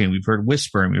walking, we've heard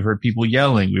whispering, we've heard people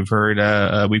yelling, we've heard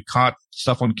we've caught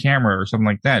stuff on camera or something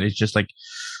like that. It's just like,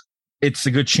 it's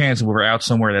a good chance that we're out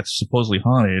somewhere that's supposedly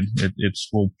haunted,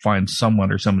 we'll find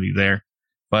someone or somebody there.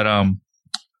 But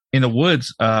in the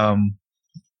woods,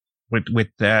 with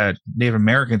Native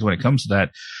Americans, when it comes to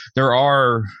that, there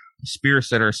are spirits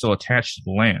that are still attached to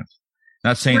the land.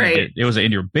 Not saying that it was an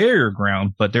Indian burial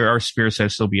ground, but there are spirits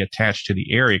that still be attached to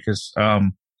the area, because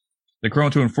the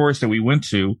Croatoan Forest that we went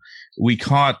to, we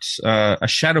caught a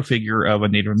shadow figure of a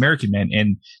Native American man,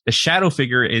 and the shadow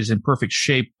figure is in perfect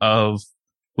shape of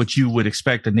what you would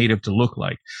expect a native to look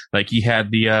like. Like, he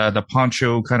had the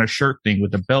poncho kind of shirt thing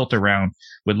with the belt around,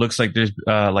 what looks like there's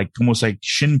like almost like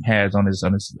shin pads on his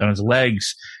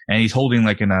legs, and he's holding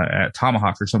like a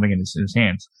tomahawk or something in his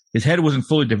hands. His head wasn't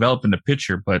fully developed in the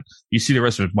picture, but you see the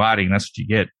rest of his body, and that's what you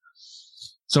get.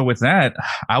 So with that,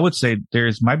 I would say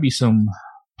might be some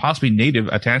possibly native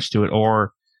attached to it,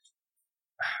 or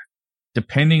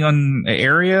depending on the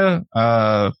area,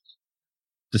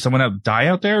 does someone die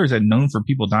out there? Or is it known for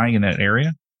people dying in that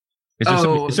area?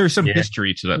 Is there some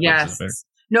history to that? Yes.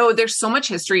 No, there's so much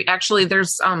history. Actually,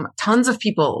 there's tons of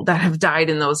people that have died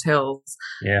in those hills.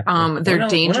 Yeah. They're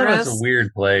dangerous. It's a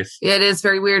weird place. It is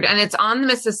very weird. And it's on the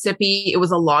Mississippi. It was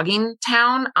a logging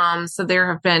town. So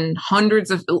there have been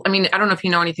hundreds of, I mean, I don't know if you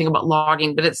know anything about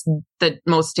logging, but it's the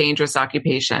most dangerous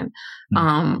occupation.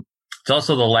 It's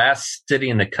also the last city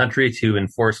in the country to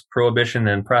enforce prohibition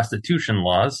and prostitution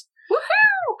laws.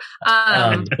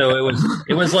 So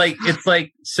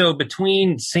so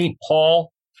between St.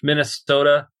 Paul,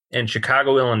 Minnesota, and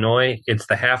Chicago, Illinois, it's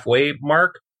the halfway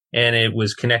mark, and it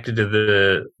was connected to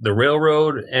the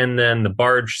railroad and then the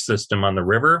barge system on the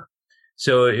river.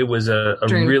 So it was a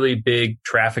really big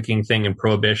trafficking thing in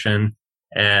prohibition,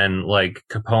 and like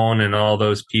Capone and all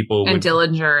those people and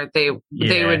Dillinger, they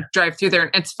would drive through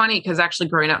there. It's funny because actually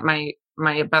growing up, my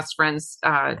best friend's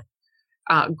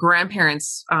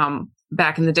grandparents,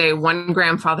 back in the day, one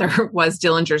grandfather was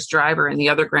Dillinger's driver and the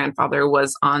other grandfather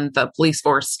was on the police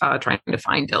force trying to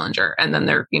find Dillinger. And then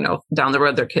they're, down the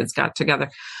road, their kids got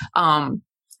together,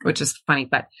 which is funny.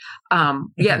 But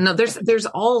there's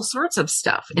all sorts of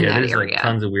stuff in that area. Like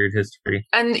tons of weird history.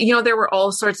 And, there were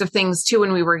all sorts of things too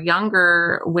when we were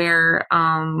younger where,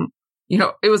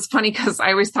 it was funny because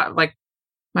I always thought like,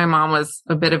 my mom was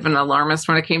a bit of an alarmist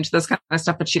when it came to this kind of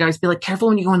stuff, but she'd always be like, careful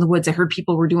when you go in the woods. I heard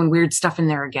people were doing weird stuff in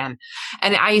there again.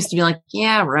 And I used to be like,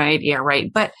 yeah,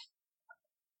 right. But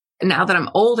now that I'm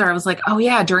older, I was like, oh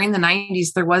yeah, during the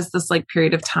 90s, there was this like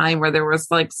period of time where there was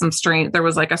like there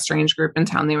was like a strange group in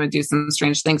town. They would do some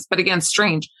strange things. But again,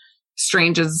 strange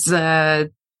is, goes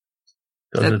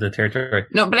with the territory.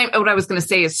 No, but what I was going to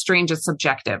say is strange is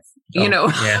subjective,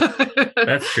 Yeah,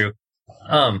 that's true.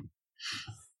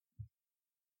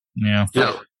 Yeah.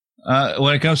 So,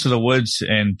 when it comes to the woods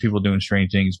and people doing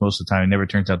strange things, most of the time it never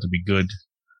turns out to be good.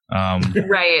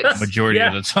 Right. Majority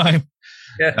of the time.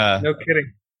 Yeah. No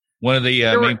kidding. One of the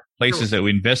main places that we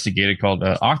investigated called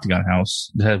Octagon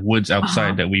House that had woods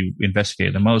outside that we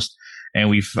investigated the most. And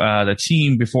the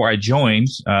team before I joined,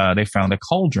 they found a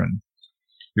cauldron.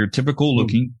 Your typical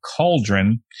looking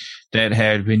cauldron that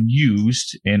had been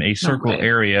used in a circle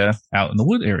area out in the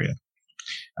wood area.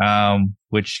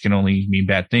 Which can only mean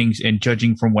bad things. And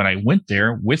judging from when I went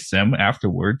there with them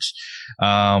afterwards,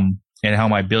 and how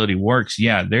my ability works,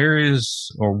 there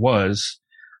is or was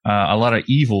a lot of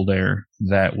evil there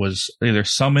that was either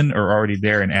summoned or already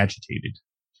there and agitated.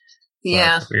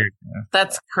 Yeah,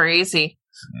 that's crazy.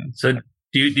 So,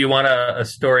 do you want a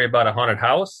story about a haunted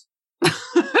house?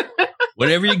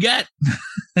 Whatever you got.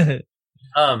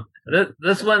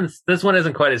 This one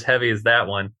isn't quite as heavy as that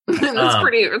one.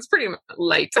 It's pretty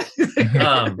light.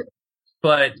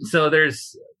 But so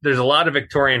there's a lot of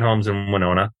Victorian homes in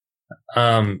Winona.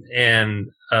 And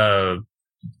a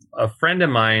friend of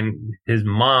mine, his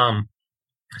mom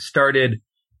started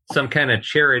some kind of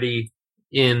charity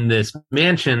in this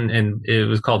mansion, and it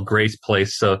was called Grace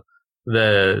Place. So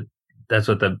that's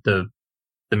what the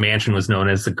mansion was known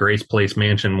as, the Grace Place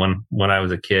Mansion when I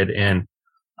was a kid. And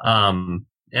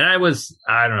I was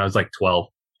like 12,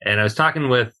 and I was talking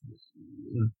with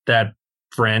that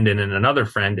friend and another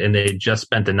friend, and they just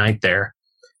spent the night there.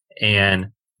 And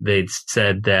they'd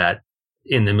said that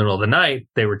in the middle of the night,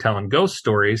 they were telling ghost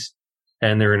stories,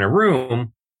 and they're in a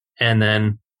room, and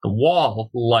then the wall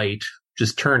light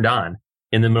just turned on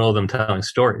in the middle of them telling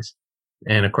stories.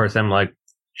 And of course, I'm like,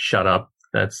 shut up.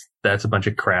 That's a bunch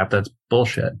of crap. That's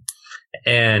bullshit.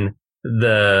 And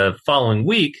the following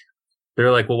week,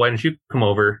 they're like, well, why don't you come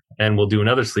over and we'll do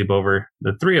another sleepover,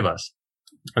 the three of us.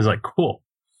 I was like, cool.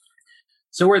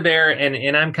 So we're there,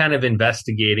 and I'm kind of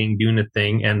investigating, doing a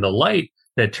thing, and the light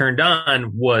that turned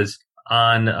on was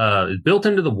built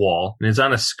into the wall, and it's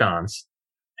on a sconce.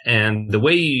 And the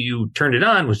way you turned it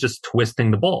on was just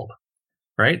twisting the bulb,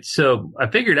 right? So I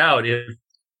figured out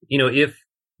if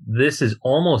this is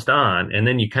almost on, and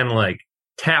then you kind of like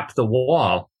tap the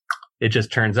wall, it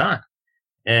just turns on.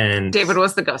 And David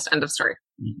was the ghost. End of story.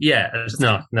 Yeah,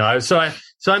 no. So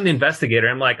I'm the investigator.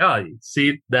 I'm like, oh,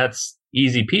 see, that's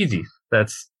easy peasy.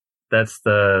 That's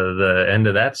the end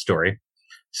of that story.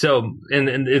 So, and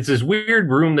it's this weird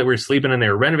room that we're sleeping in. They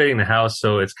were renovating the house,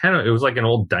 so it was like an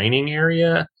old dining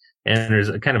area, and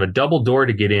there's kind of a double door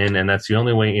to get in, and that's the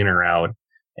only way in or out.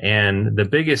 And the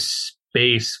biggest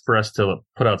space for us to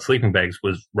put out sleeping bags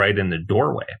was right in the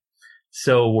doorway.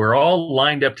 So we're all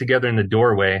lined up together in the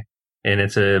doorway. And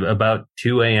it's about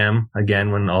 2 a.m.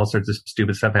 again, when all sorts of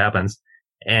stupid stuff happens.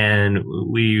 And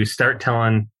we start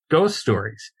telling ghost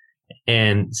stories,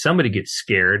 and somebody gets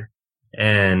scared,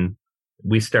 and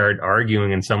we start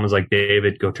arguing, and someone's like,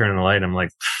 David, go turn on the light. I'm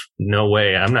like, no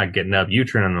way. I'm not getting up. You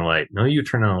turn on the light. No, you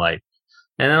turn on the light.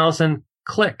 And then all of a sudden,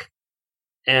 click.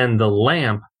 And the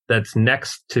lamp that's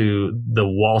next to the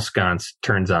wall sconce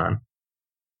turns on.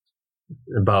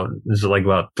 This is like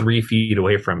about 3 feet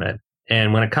away from it.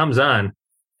 And when it comes on,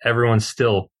 everyone's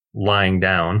still lying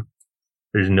down.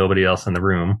 There's nobody else in the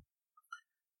room.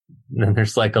 And then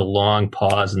there's like a long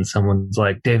pause and someone's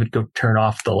like, David, go turn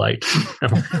off the light.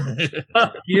 I'm like,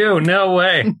 fuck you, no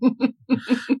way.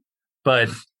 But,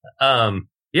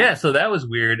 yeah, so that was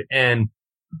weird. And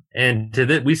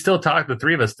we still talk, the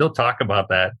three of us still talk about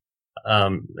that.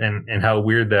 And how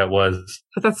weird that was.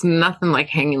 But that's nothing like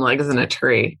hanging legs in a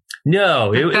tree.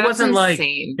 No, it wasn't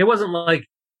insane. it wasn't like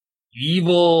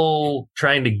evil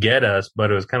trying to get us,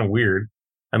 but it was kind of weird.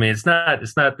 I mean, it's not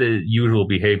the usual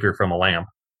behavior from a lamp,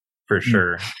 for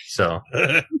sure. So,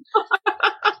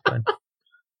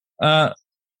 I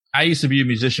used to be a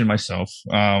musician myself.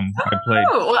 I played.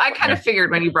 Oh, well, I kind of figured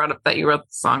when you brought up that you wrote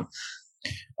the song.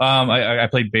 I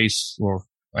played bass, or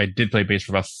I did play bass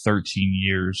for about 13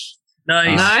 years.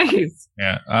 Nice.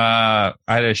 Yeah. I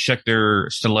had a Schecter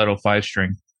Stiletto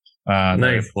 5-string that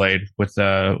I played with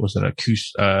was it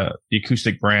the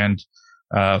acoustic brand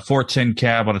 410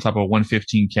 cab on the top of a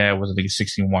 115 cab was I think a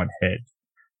 16-watt head.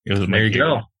 It was there you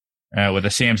go. With a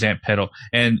Sam's-Amp pedal.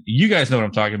 And you guys know what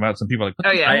I'm talking about. Some people are like,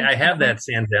 oh, yeah. I have that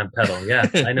Sam's-Amp pedal. Yeah.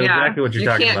 I know exactly what you're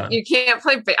talking about. You can't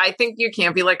play, I think you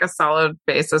can't be like a solid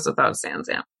bassist without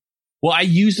Sam's-Amp. Well, I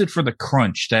used it for the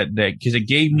crunch that because it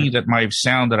gave me that my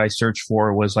sound that I searched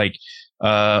for was like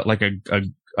a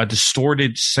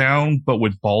distorted sound, but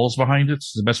with balls behind it.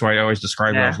 It's the best way I always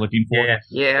describe what I was looking for.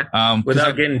 Yeah.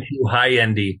 Without getting too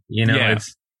high-endy,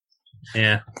 it's,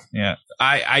 yeah.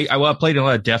 I played in a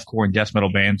lot of deathcore and death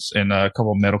metal bands and a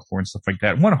couple of metalcore and stuff like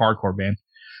that. One hardcore band.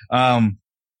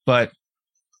 But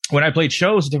when I played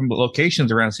shows at different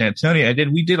locations around San Antonio,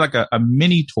 we did like a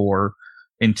mini tour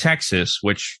in Texas,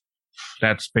 which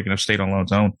that's picking up state on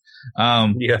its own.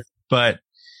 But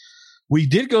we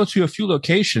did go to a few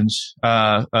locations,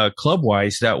 club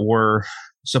wise, that were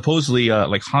supposedly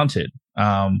like haunted,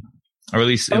 or at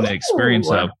least in the experience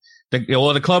of.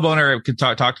 The club owner could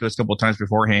talk to us a couple of times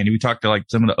beforehand. We talked to like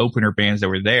some of the opener bands that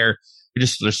were there. We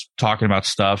just talking about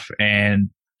stuff, and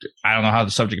I don't know how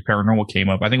the subject of paranormal came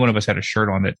up. I think one of us had a shirt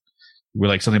on that were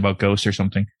like something about ghosts or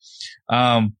something.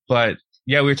 But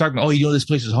yeah, we were talking. Oh, this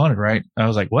place is haunted, right? I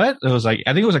was like, what? It was like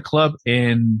I think it was a club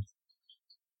in.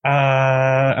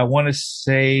 I want to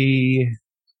say it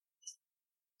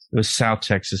was South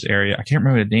Texas area. I can't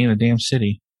remember the name of the damn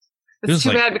city. It's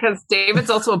too bad because David's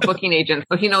also a booking agent,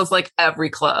 so he knows like every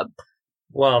club.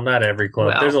 Well, not every club.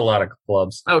 Well, there's a lot of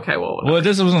clubs. Okay, well,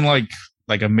 this wasn't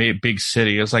like a big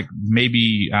city. It was like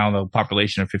maybe I don't know,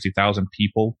 population of 50,000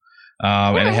 people,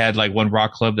 and it had like one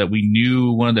rock club that we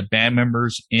knew one of the band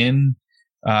members in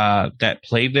that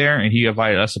played there, and he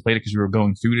invited us to play it because we were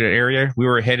going through that area. We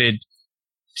were headed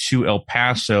to El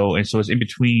Paso, and so it's in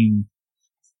between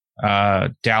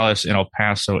Dallas and El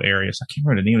Paso areas. I can't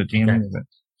remember the name of the damn name of it.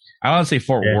 I don't want to say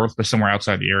Fort Worth, but somewhere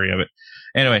outside the area of it.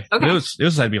 Anyway, it was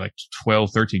had to be like 12,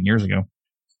 13 years ago.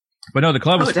 But no, the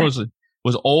club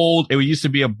was old. It used to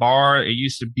be a bar. It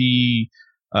used to be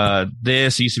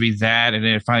this. It used to be that. And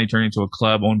then it finally turned into a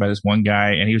club owned by this one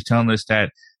guy. And he was telling us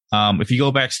that if you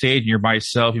go backstage and you're by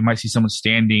yourself, you might see someone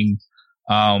standing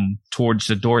towards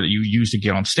the door that you use to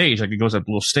get on stage. Like it goes up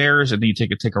little stairs, and then you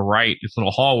take a right, this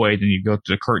little hallway, then you go to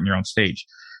the curtain, you're on stage.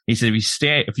 He said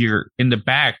if you're in the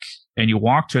back and you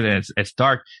walk to it and it's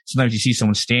dark, sometimes you see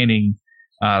someone standing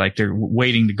like they're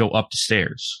waiting to go up the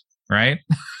stairs, right?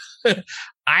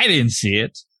 I didn't see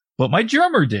it, but my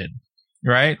drummer did,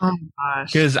 right? Oh my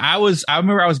gosh. Because I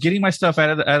remember I was getting my stuff out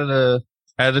of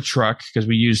the truck because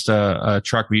we used a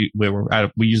truck we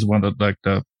used one of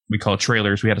the we call it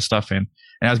trailers. We had a stuff in, and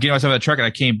I was getting mystuff out of the truck, and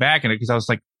I came back and because I was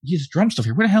like, he's drum stuff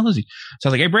here. Where the hell is he? So I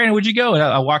was like, hey, Brandon, where'd you go? And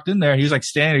I walked in there. And he was like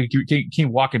standing. He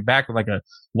came walking back with like a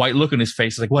white look on his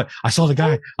face. Like, what? I saw the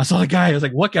guy. I was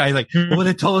like, what guy? He's like, what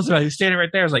they told us about? He was standing right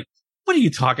there. I was like, what are you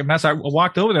talking about? So I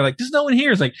walked over there. Like, there's no one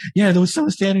here. It's like, yeah, there was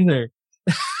someone standing there.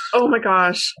 Oh my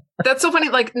gosh. That's so funny.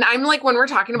 Like, I'm like, when we're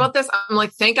talking about this, I'm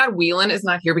like, thank God Whelan is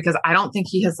not here because I don't think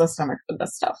he has the stomach for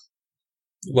this stuff.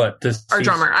 What? Our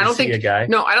drummer. I don't think a guy?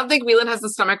 No, I don't think Whelan has the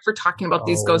stomach for talking about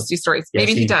these ghosty stories. Yes,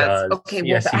 Maybe he does. Okay,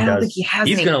 yes, well, I don't think he has.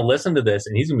 He's going to listen to this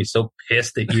and he's going to be so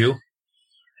pissed at you.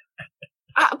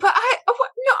 But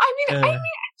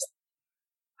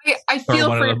I feel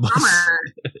for your drummer.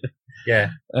 Yeah.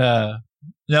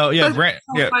 No, yeah,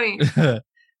 so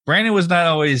Brandon was not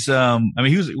always. I mean,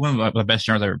 he was one of the best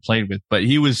drummers I ever played with, but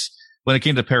he was when it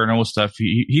came to paranormal stuff.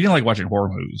 He didn't like watching horror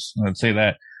movies. I'd say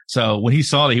that. So when he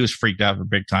saw that, he was freaked out for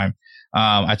big time.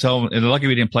 I told him, and luckily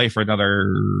we didn't play for another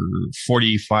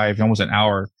 45, almost an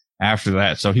hour after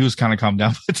that. So he was kind of calmed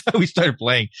down by the time we started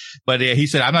playing. But he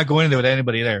said, I'm not going in there with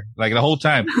anybody there. Like the whole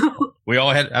time. We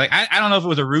all had, like, I don't know if it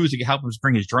was a ruse to help him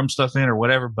bring his drum stuff in or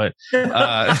whatever, but, but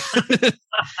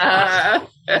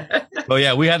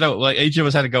yeah, we had to, like, each of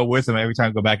us had to go with him every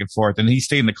time, go back and forth. And he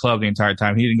stayed in the club the entire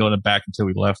time. He didn't go in the back until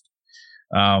we left.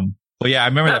 But yeah, I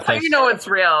remember That's that place. how you know it's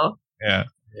real. Yeah.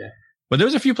 But there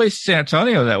was a few places in San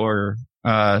Antonio that were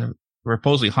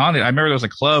supposedly haunted. I remember there was a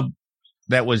club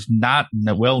that was not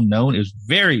well known. It was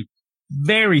very,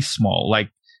 very small.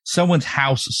 Like someone's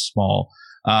house is small.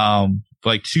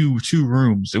 Like two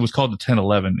rooms. It was called the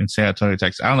 1011 in San Antonio,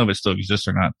 Texas. I don't know if it still exists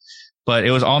or not, but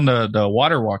it was on the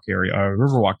Waterwalk area,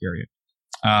 Riverwalk area.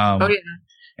 Oh yeah.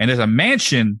 And there's a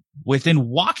mansion within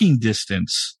walking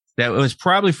distance that was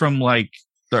probably from like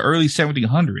the early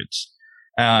 1700s.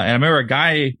 And I remember a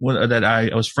guy that I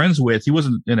was friends with, he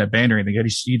wasn't in a band or anything.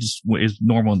 He just is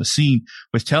normal in the scene,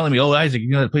 was telling me, "Oh, Isaac, you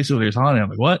know that place over there is haunted." I'm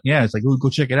like, "What?" Yeah. It's like, go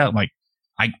check it out. I'm like,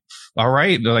 all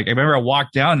right. They're like, I remember I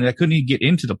walked down and I couldn't even get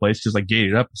into the place because like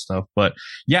gated up and stuff. But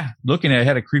yeah, looking at it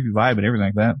had a creepy vibe and everything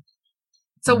like that.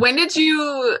 So when did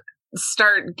you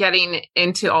start getting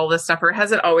into all this stuff, or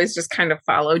has it always just kind of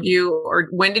followed you? Or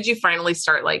when did you finally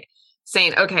start like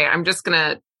saying, okay, I'm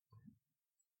gonna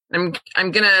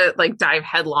like dive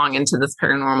headlong into this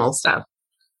paranormal stuff?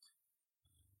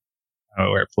 I don't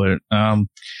know where I put it.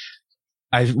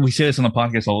 We say this on the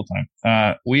podcast all the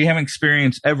time. We haven't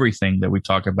experienced everything that we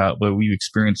talk about, but we've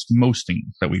experienced most things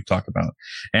that we talk about.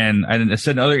 And I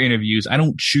said in other interviews, I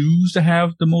don't choose to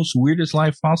have the most weirdest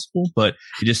life possible, but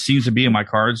it just seems to be in my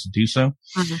cards to do so.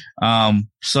 Mm-hmm.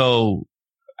 So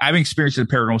I've experienced the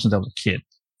paranormal since I was a kid.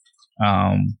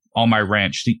 On my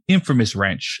ranch, the infamous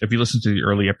ranch. If you listen to the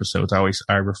early episodes,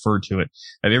 I refer to it.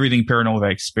 Of everything paranormal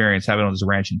I experienced happened on this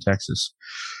ranch in Texas.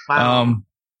 Wow.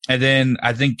 And then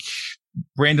I think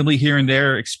randomly here and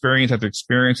there, experience after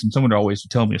experience, and someone would always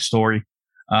tell me a story.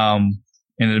 And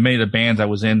in many of the bands I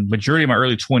was in, majority of my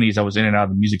early 20s, I was in and out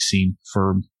of the music scene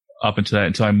for up until that,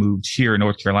 until I moved here in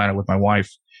North Carolina with my wife.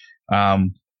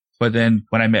 But then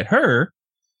when I met her,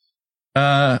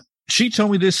 she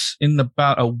told me this in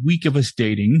about a week of us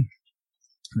dating,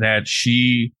 that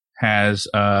she has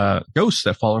ghosts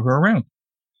that follow her around.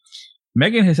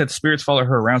 Megan has had spirits follow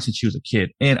her around since she was a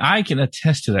kid. And I can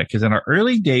attest to that because in our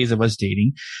early days of us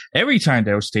dating, every time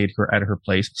that I stayed at her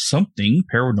place, something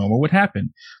paranormal would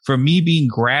happen. From me being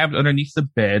grabbed underneath the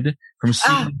bed, from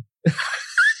seeing...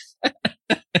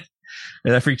 Did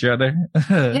that freak you out there?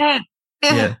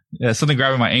 Yeah. Something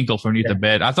grabbing my ankle from underneath the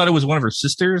bed. I thought it was one of her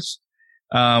sisters.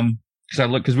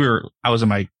 Because we were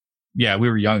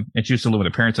young and she used to live with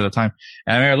her parents at the time.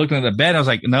 And I remember looking at the bed, I was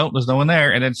like, no, there's no one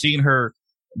there. And then seeing her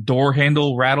door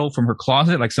handle rattle from her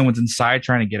closet, like someone's inside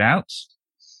trying to get out.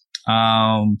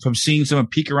 From seeing someone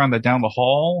peek around down the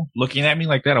hall, looking at me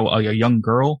like that, a young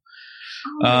girl.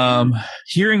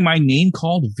 Hearing my name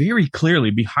called very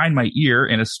clearly behind my ear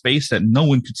in a space that no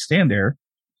one could stand there.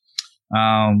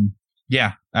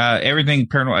 Everything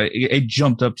paranormal, it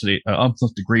jumped up to the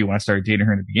umpteenth degree when I started dating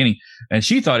her in the beginning, and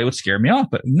she thought it would scare me off,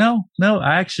 but no,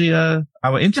 I actually, I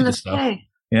was into this stuff.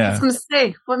 Yeah. I was going to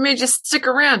say, what made you stick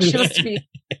around? She must be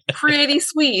pretty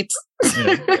sweet.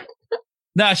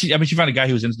 No, she found a guy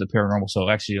who was into the paranormal, so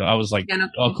actually I was like,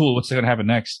 oh, cool, what's going to happen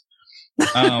next?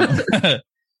 And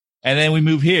then we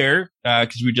moved here,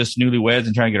 because we were just newlyweds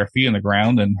and trying to get our feet on the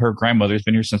ground, and her grandmother's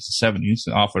been here since the 70s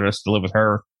and offered us to live with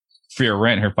her free of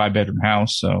rent in her 5-bedroom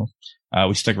house. So,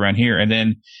 we stuck around here. And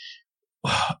then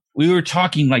we were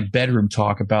talking like bedroom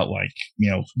talk about like,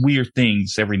 weird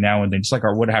things every now and then, just like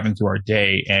what happened through our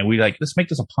day. And we like, let's make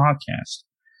this a podcast.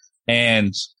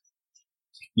 And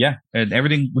and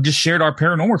everything, we just shared our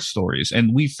paranormal stories.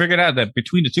 And we figured out that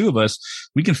between the two of us,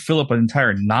 we can fill up an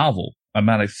entire novel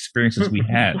amount of experiences we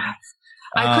had.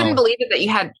 I couldn't believe it that you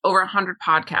had over 100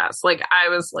 podcasts. Like, I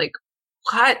was like,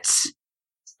 what?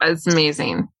 It's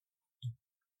amazing.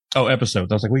 Oh,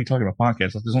 episodes. I was like, what are you talking about?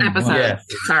 Podcasts? There's only episodes. Yeah.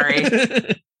 Sorry.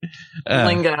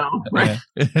 Lingo. Right.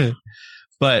 Yeah.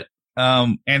 But,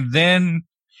 and then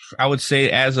I would say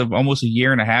as of almost a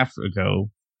year and a half ago,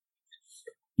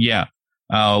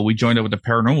 we joined up with the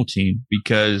paranormal team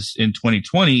because in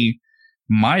 2020,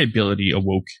 my ability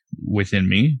awoke within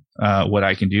me, what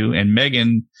I can do. And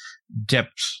Megan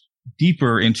dipped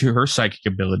deeper into her psychic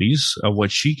abilities of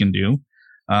what she can do,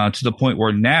 to the point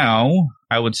where now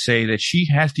I would say that she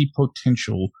has the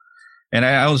potential, and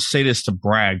I don't say this to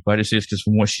brag, but it's just because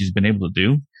from what she's been able to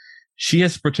do, she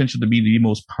has the potential to be the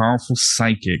most powerful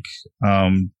psychic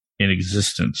in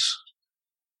existence.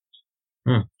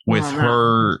 With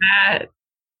her, that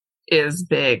is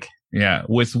big. Yeah,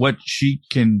 with what she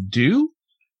can do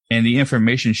and the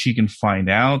information she can find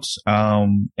out.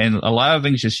 And a lot of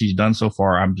things that she's done so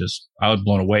far, I was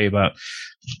blown away about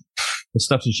the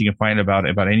stuff that she can find about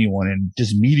anyone, and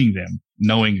just meeting them,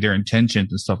 knowing their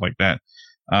intentions and stuff like that.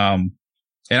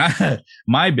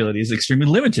 My ability is extremely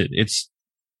limited.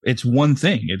 It's one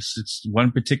thing. It's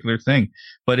one particular thing,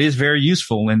 but it is very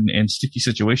useful in sticky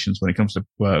situations when it comes to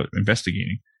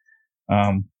investigating.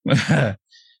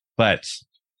 But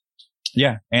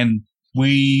yeah, and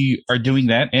we are doing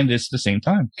that, and it's the same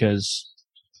time, because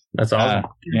that's awesome.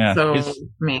 Yeah, so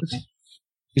amazing.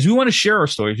 Because we want to share our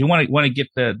stories. We want to get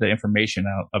the information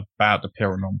out about the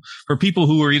paranormal for people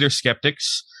who are either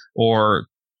skeptics, or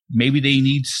maybe they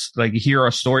need hear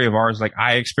a story of ours, like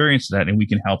I experienced that, and we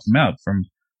can help them out from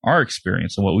our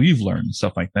experience and what we've learned and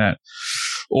stuff like that.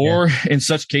 Or in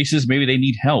such cases, maybe they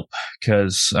need help,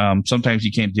 because sometimes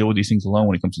you can't deal with these things alone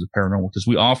when it comes to the paranormal, because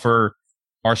we offer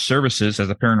our services as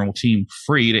a paranormal team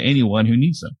free to anyone who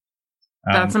needs them.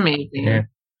 That's amazing. Yeah.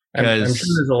 I'm sure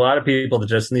there's a lot of people that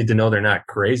just need to know they're not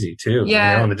crazy too.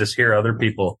 Yeah. And to just hear other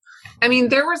people. I mean,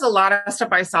 there was a lot of stuff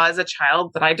I saw as a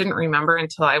child that I didn't remember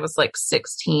until I was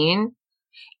 16.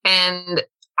 And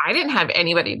I didn't have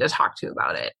anybody to talk to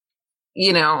about it,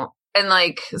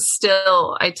 and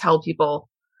still I tell people,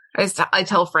 I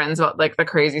tell friends about the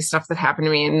crazy stuff that happened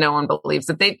to me, and no one believes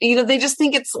it. They just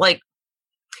think it's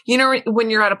when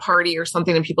you're at a party or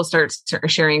something and people start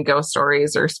sharing ghost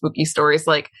stories or spooky stories,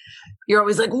 you're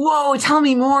always like, whoa, tell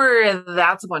me more.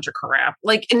 That's a bunch of crap.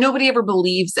 And nobody ever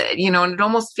believes it, and it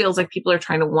almost feels like people are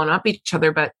trying to one up each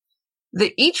other, but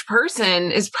each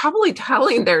person is probably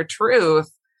telling their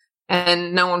truth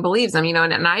and no one believes them,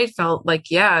 and I felt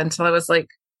until I was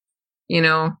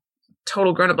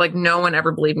total grown up, no one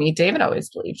ever believed me. David always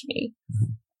believed me.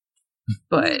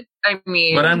 But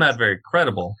I'm not very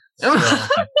credible. So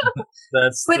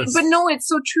but no, it's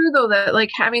so true though, that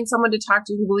having someone to talk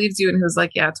to who believes you and who's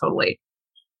yeah, totally.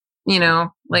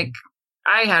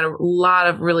 I had a lot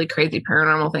of really crazy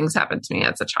paranormal things happen to me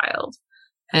as a child.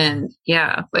 And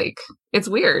yeah, it's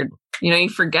weird. You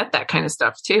forget that kind of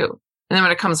stuff too. And then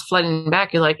when it comes flooding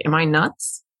back, you're like, am I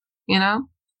nuts? Yeah.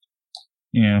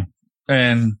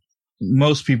 And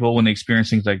most people, when they experience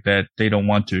things like that, they don't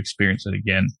want to experience it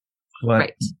again. But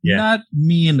right. Not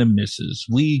me and the missus.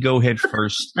 We go head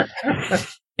first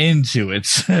into it.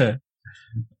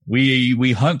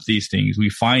 We hunt these things. We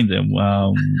find them.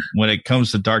 When it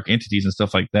comes to dark entities and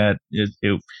stuff like that,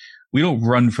 we don't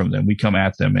run from them. We come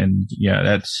at them. And yeah,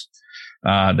 that's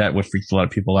that would freak a lot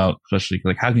of people out, especially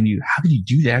how can you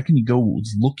do that? How can you go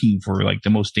looking for the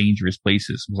most dangerous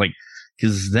places?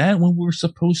 Is that what we're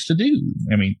supposed to do?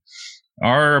 I mean,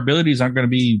 our abilities aren't going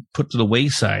to be put to the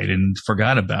wayside and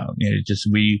forgot about. It just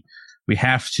we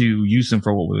have to use them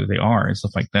for what they are and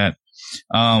stuff like that.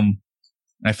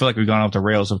 I feel like we've gone off the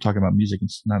rails of talking about music.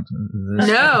 It's not.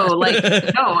 No, no.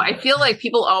 I feel like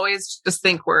people always just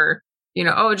think we're,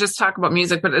 just talk about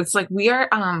music, but it's we are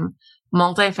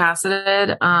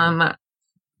multifaceted.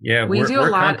 Yeah, we're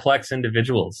complex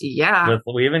individuals. Yeah,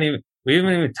 we haven't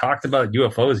even talked about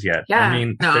UFOs yet. Yeah, I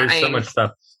mean, there's so much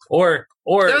stuff. Or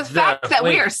the fact that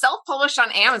we are self-published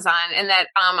on Amazon, and that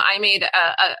I made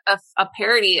a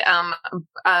parody,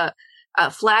 a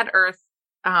flat Earth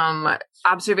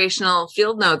observational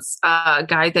field notes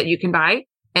guide that you can buy,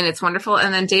 and it's wonderful.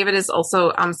 And then David is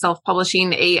also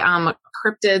self-publishing a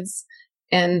cryptids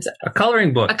and a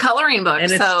coloring book,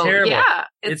 and it's terrible. Yeah,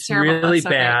 it's terrible. really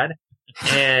bad,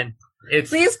 and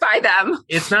please buy them.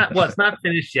 It's not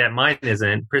finished yet. Mine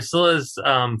isn't. Priscilla's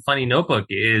funny notebook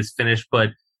is finished, but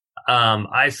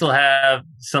I still have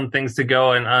some things to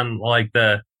go, and on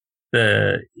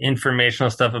the informational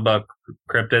stuff about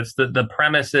cryptids. The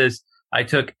premise is I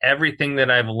took everything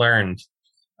that I've learned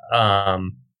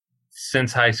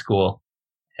since high school,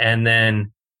 and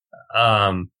then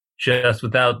just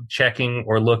without checking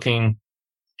or looking,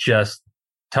 just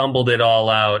tumbled it all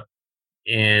out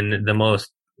in the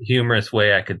most humorous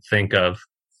way I could think of,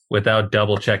 without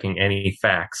double checking any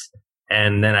facts,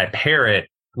 and then I pair it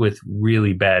with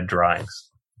really bad drawings.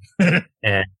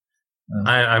 And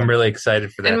I'm really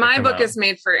excited for that. And my book is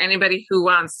made for anybody who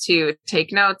wants to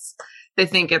take notes. They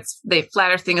think they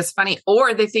flat Earth thing is funny,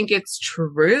 or they think it's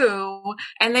true,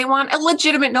 and they want a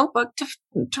legitimate notebook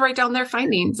to write down their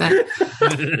findings. And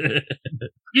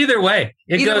Either way,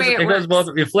 it goes both.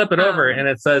 You flip it over, and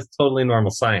it says "totally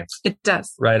normal science." It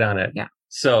does right on it. Yeah.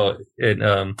 So it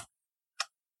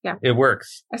it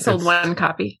works. I sold one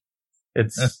copy.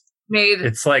 It's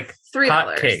like $3.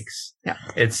 hotcakes. Yeah.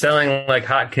 It's selling like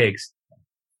hotcakes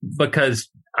because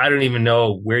I don't even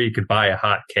know where you could buy a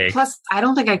hot cake. Plus, I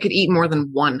don't think I could eat more than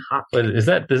one hot cake. But is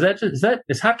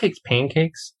hotcakes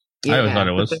pancakes? Yeah, I always thought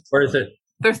it was. Or is it?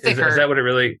 They're thicker. Is that what it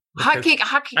really? Hotcake.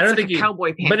 I don't think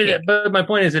cowboy pancake. But my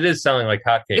point is, it is selling like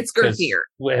hotcakes. It's girthier.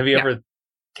 Have you ever?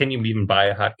 Can you even buy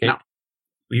a hotcake? No.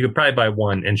 You could probably buy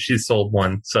one, and she sold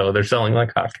one, so they're selling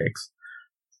like hotcakes.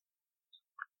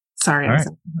 Sorry. All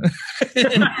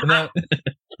right.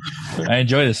 I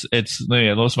enjoy this. It's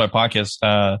most of my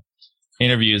podcast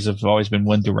interviews have always been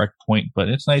one direct point, but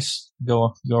it's nice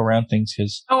to go around things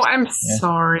because. Oh, I'm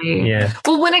sorry. Yeah.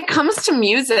 Well, when it comes to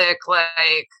music,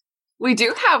 like we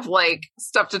do have like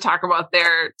stuff to talk about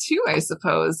there too, I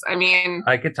suppose. I mean,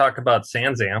 I could talk about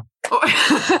Sanzam.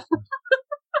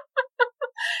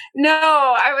 No,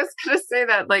 I was gonna say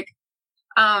that like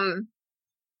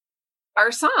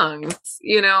our songs,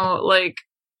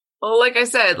 like I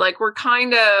said, like we're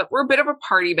a bit of a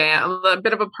party band, a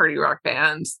bit of a party rock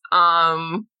band.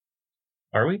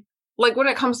 Are we? Like when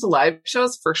it comes to live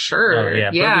shows, for sure. Oh,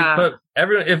 yeah. But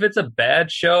everyone, if it's a bad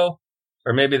show,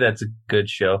 or maybe that's a good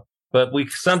show, but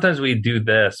sometimes we do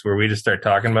this where we just start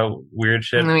talking about weird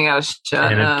shit, and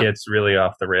it gets really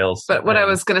off the rails. But what I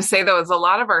was gonna say though is a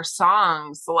lot of our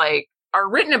songs like are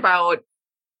written about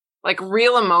like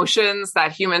real emotions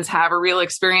that humans have, or real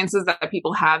experiences that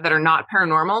people have that are not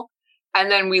paranormal.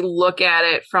 And then we look at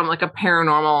it from like through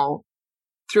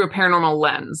a paranormal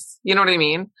lens. You know what I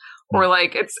mean? Or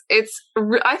like I think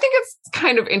it's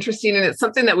kind of interesting, and it's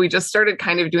something that we just started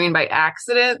kind of doing by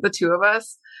accident, the two of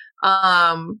us.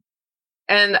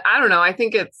 And I don't know, I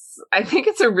think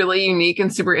it's a really unique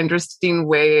and super interesting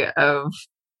way of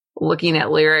looking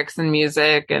at lyrics and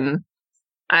music. And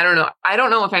I don't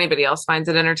know if anybody else finds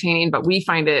it entertaining, but we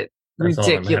find it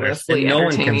ridiculously no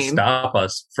entertaining. one can stop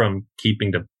us from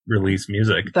keeping to release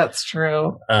music. That's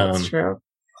true. That's true.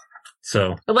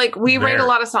 So like we write a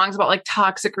lot of songs about like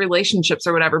toxic relationships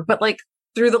or whatever, but like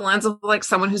through the lens of like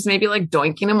someone who's maybe like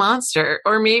doinking a monster,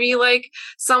 or maybe like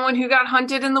someone who got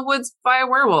hunted in the woods by a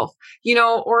werewolf,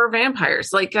 or vampires,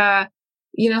 like,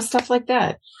 stuff like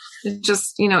that. It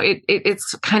just,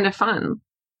 it's kind of fun.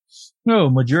 No,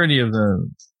 majority of the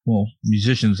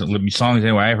musicians, songs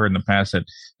anyway I've heard in the past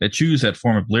that choose that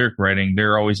form of lyric writing,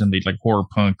 they're always in the like horror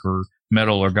punk or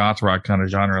metal or goth rock kind of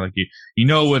genre. Like you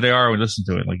know what they are when you listen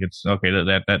to it. Like it's okay,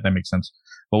 that makes sense.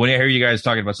 But when I hear you guys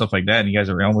talking about stuff like that, and you guys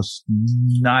are almost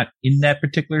not in that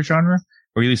particular genre,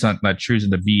 or at least not choosing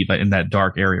to be like in that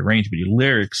dark area range, but your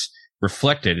lyrics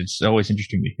reflect it. It's always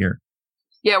interesting to hear.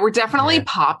 Yeah, we're definitely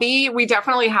poppy. We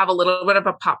definitely have a little bit of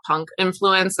a pop punk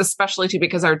influence, especially too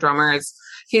because our drummer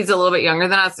he's a little bit younger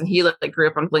than us, and he like grew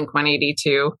up on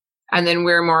Blink-182. And then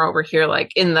we're more over here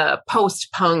like in the post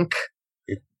punk.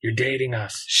 You're dating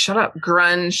us. Shut up,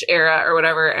 grunge era or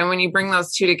whatever. And when you bring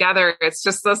those two together, it's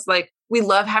just this like, we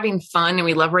love having fun and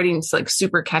we love writing like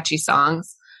super catchy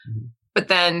songs. Mm-hmm. But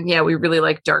then, we really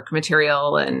like dark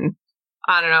material, and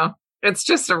I don't know. It's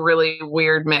just a really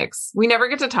weird mix. We never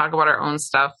get to talk about our own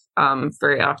stuff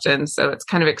very often, so it's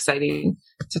kind of exciting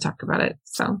to talk about it.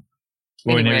 So,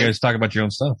 when you guys talk about your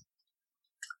own stuff,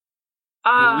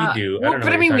 we do.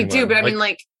 We do. But I mean,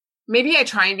 like, maybe I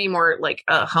try and be more like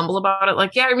humble about it.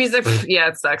 Like, music,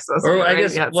 it sucks. Or I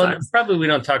guess, probably we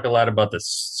don't talk a lot about the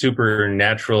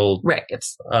supernatural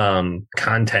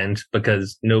content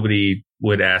because nobody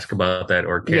would ask about that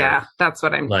or care. Yeah, that's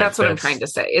what I'm trying to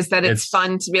say, is that it's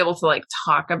fun to be able to like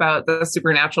talk about the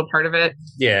supernatural part of it.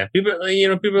 Yeah, people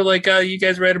are like, you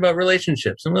guys write about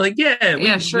relationships, and we're like, we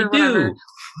do,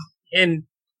 in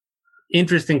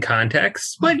interesting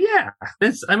contexts. But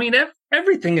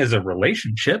everything is a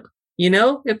relationship.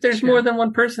 If there's more than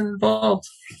one person involved,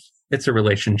 it's a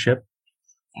relationship.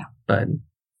 Yeah. But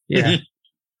yeah.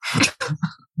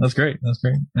 That's great.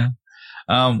 Yeah.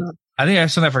 I think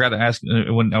something I forgot to ask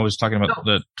when I was talking about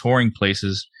the touring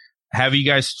places. Have you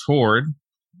guys toured?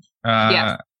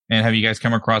 Yes. And have you guys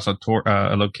come across a tour,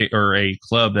 or a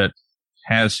club that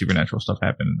has supernatural stuff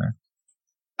happening there?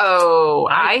 Oh,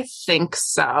 I think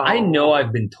so. I know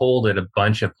I've been told at a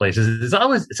bunch of places. It's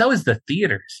always the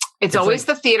theaters. It's always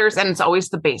the theaters, and it's always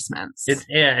the basements.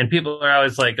 And people are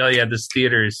always like, "Oh yeah, this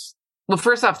theater's." Well,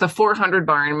 first off, the 400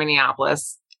 bar in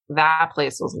Minneapolis, that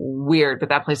place was weird, but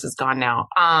that place is gone now.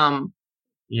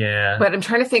 Yeah. But I'm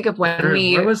trying to think of where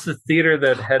was the theater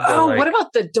that had the what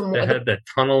about that had the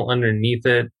tunnel underneath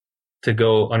it to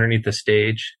go underneath the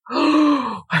stage?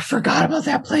 I forgot about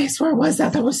that place. Where was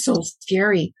that? That was so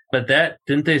scary. But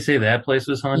didn't they say that place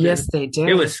was haunted? Yes, they did.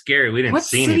 It was scary. We didn't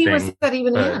see anything. What city was that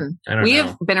even in? We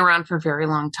have been around for a very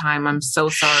long time. I'm so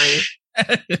sorry.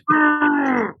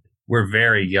 We're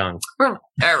very young. We're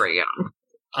very young.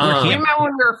 We met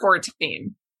when we were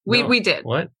 14. We did.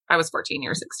 What? I was 14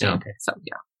 or 16. Okay. So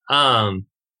yeah.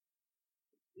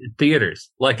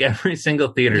 Theaters. Like every single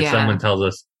theater, someone tells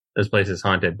us this place is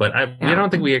haunted. But I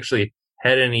don't think we actually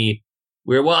had any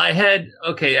weird. Well,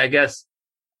 I guess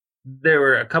there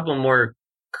were a couple more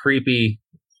creepy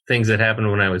things that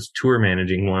happened when I was tour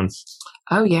managing once.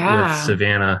 Oh yeah, with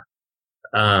Savannah,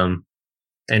 and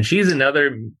she's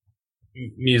another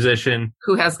musician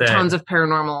who has tons of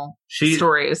paranormal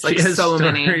stories. Like, she has so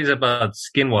stories many about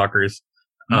skinwalkers.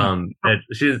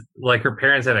 She's like, her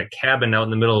parents had a cabin out in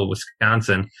the middle of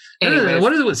Wisconsin. Anyways.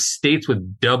 What is it with states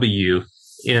with W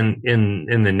in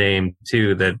the name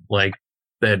too?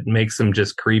 That makes them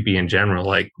just creepy in general.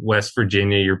 Like West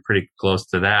Virginia, you're pretty close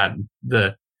to that.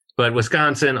 But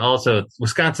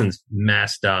Wisconsin's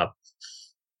messed up.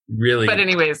 Really. But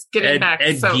anyways, getting back.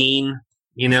 Ed Gein,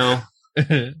 you know,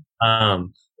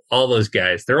 all those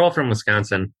guys, they're all from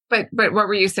Wisconsin. But what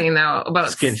were you saying though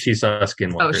about She saw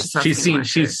Skinwalkers. Oh,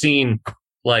 she's seen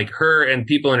like her and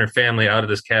people in her family out of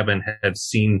this cabin have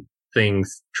seen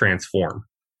things transform,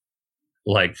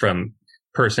 like from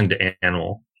person to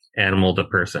animal to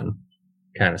person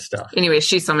kind of stuff. Anyway,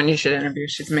 she's someone you should interview.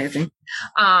 She's amazing.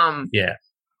 Yeah.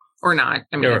 Or not.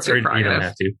 I mean, it's your prerogative. You don't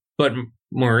have to. But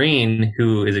Maureen,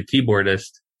 who is a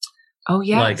keyboardist. Oh,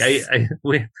 yes.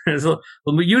 Like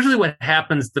usually what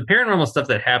happens, the paranormal stuff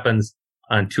that happens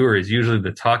on tour is usually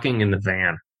the talking in the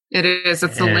van. It is.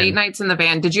 It's the late nights in the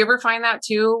van. Did you ever find that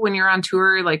too when you're on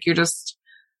tour? Like you just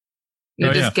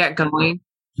get going.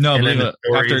 No,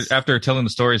 after telling the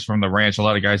stories from the ranch, a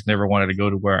lot of guys never wanted to go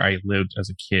to where I lived as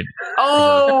a kid.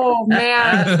 Oh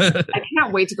man, I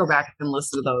can't wait to go back and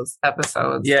listen to those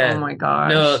episodes. Yeah. Oh my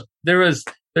gosh. No, there was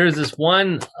this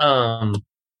one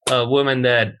woman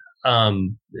that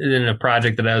in a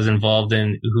project that I was involved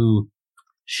in who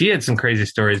she had some crazy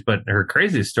stories, but her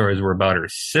craziest stories were about her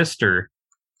sister,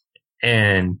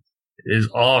 and is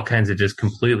all kinds of just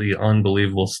completely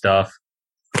unbelievable stuff,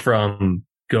 from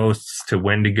ghosts to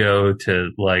Wendigo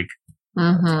to like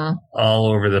all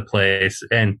over the place.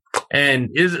 I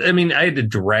had to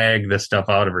drag the stuff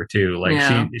out of her too. Like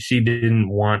she didn't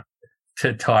want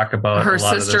to talk about her a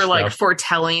lot sister, of this like stuff.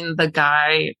 foretelling the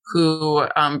guy who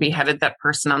beheaded that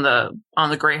person on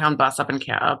the Greyhound bus up in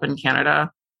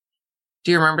Canada.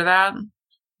 Do you remember that?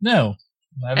 No.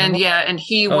 And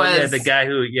he was the guy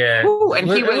who I don't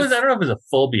know if it was a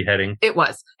full beheading. It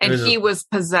was, and he was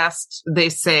possessed. They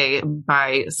say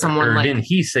by someone. Or like, didn't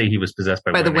he say he was possessed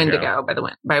by the Wendigo?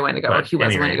 By Wendigo. But he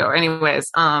was a Wendigo. Anyways,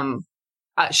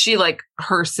 she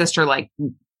her sister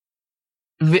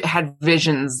had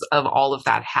visions of all of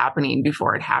that happening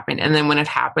before it happened, and then when it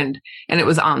happened and it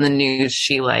was on the news,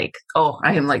 she I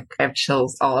have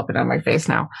chills all up and down my face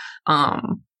now.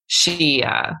 She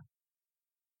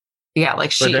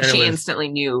instantly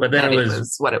knew that it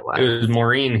was what it was. It was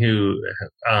Maureen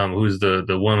who's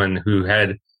the woman who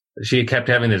she kept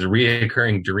having this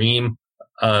reoccurring dream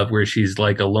of where she's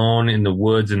like alone in the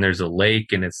woods and there's a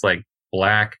lake and it's like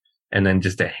black, and then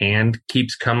just a hand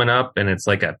keeps coming up and it's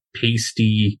like a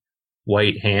pasty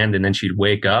white hand, and then she'd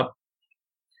wake up,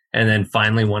 and then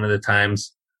finally one of the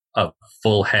times a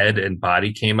full head and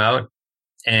body came out,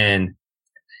 and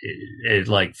it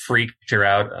like freaked her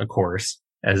out, of course,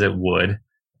 as it would,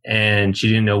 and she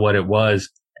didn't know what it was.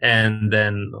 And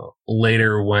then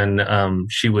later when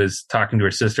she was talking to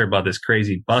her sister about this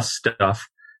crazy bus stuff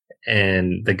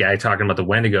and the guy talking about the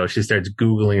Wendigo, she starts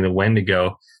Googling the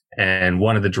Wendigo, and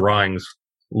one of the drawings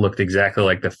looked exactly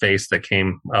like the face that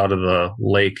came out of the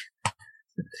lake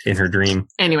in her dream.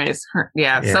 Anyways,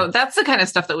 so that's the kind of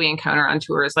stuff that we encounter on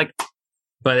tours. But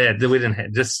we didn't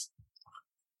have just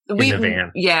in the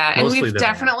van. Yeah, and we've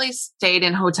definitely stayed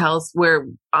in hotels where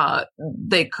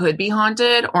they could be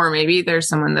haunted, or maybe there's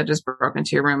someone that just broke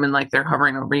into your room and they're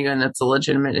hovering over you and it's a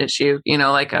legitimate issue.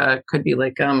 Could be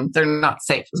they're not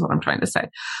safe is what I'm trying to say.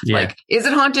 Yeah. Is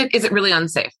it haunted? Is it really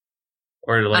unsafe?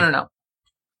 Or I don't know.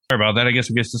 Sorry about that. I guess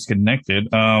we get disconnected.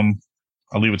 I'll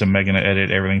leave it to Megan to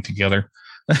edit everything together.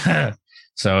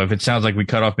 So if it sounds like we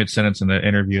cut off mid-sentence in the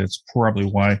interview, that's probably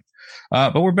why.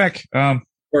 But we're back.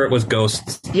 Or it was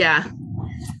ghosts. Yeah.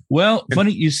 Well,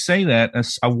 funny you say that.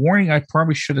 A warning I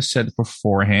probably should have said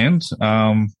beforehand.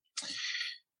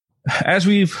 As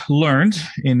we've learned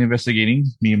in investigating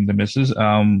me and the missus,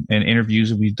 and interviews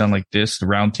that we've done like this, the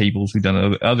round tables we've done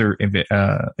with other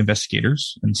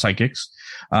investigators and psychics,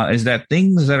 is that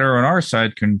things that are on our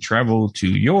side can travel to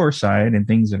your side, and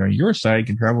things that are on your side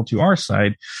can travel to our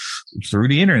side through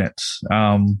the internet.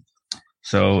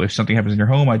 So if something happens in your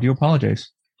home, I do apologize.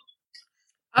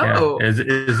 Oh, yeah.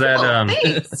 Is that?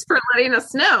 Thanks for letting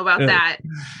us know about that.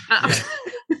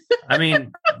 I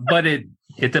mean, but it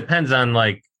depends on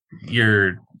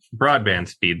your broadband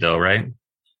speed, though, right?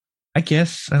 I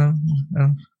guess I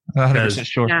 100%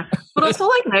 sure. Yeah, but also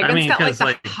like Megan's got like the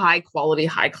like, high quality,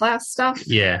 high class stuff.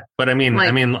 Yeah, but I mean,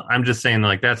 I'm just saying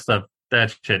like that stuff.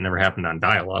 That shit never happened on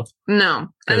dial-up. No,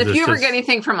 and if you ever get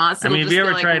anything from us, it'll just be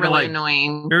like really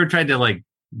annoying. You ever tried to like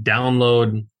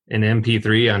download an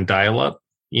MP3 on dial-up?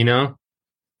 You know,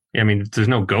 I mean, there's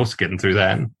no ghost getting through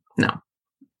that. No.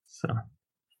 So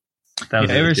that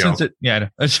was ever since it's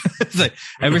like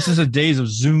ever since the days of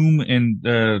Zoom and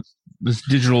this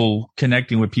digital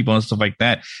connecting with people and stuff like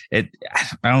that, I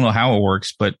don't know how it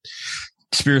works, but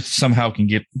spirits somehow can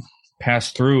get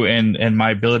passed through, and my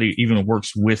ability even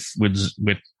works with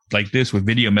like this, with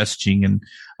video messaging and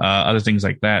other things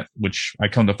like that, which I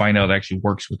come to find out actually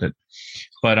works with it.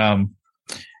 But I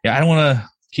don't want to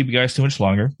keep you guys too much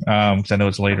longer because I know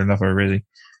it's late enough already.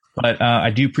 But I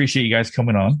do appreciate you guys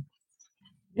coming on.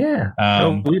 Yeah,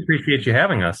 we appreciate you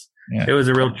having us. Yeah. It was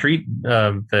a real treat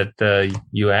that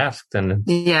you asked, and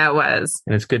it was,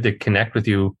 and it's good to connect with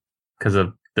you because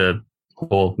of the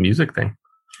whole music thing.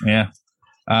 Yeah.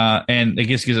 And I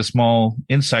guess gives a small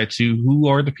insight to who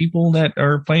are the people that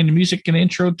are playing the music in the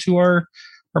intro to our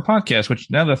podcast,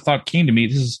 which now the thought came to me,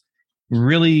 this is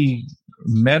really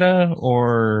meta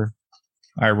or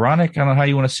ironic. I don't know how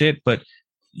you want to say it, but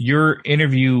your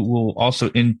interview will also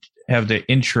have the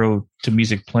intro to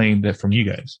music playing that from you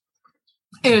guys.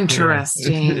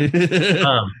 Interesting.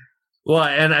 Well,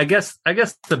 and I guess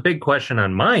the big question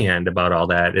on my end about all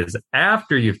that is,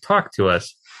 after you've talked to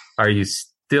us, are you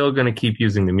still going to keep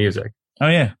using the music? Oh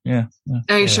yeah.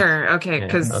 Are you sure? Okay,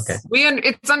 because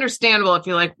it's understandable if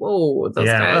you're like, whoa, those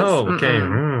guys. Oh, okay.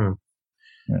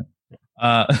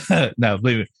 No,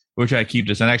 believe it. We'll try to keep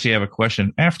this, and actually have a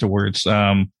question afterwards,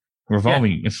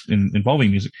 involving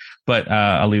music. But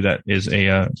I'll leave that as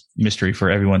a mystery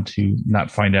for everyone to not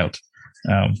find out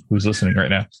who's listening right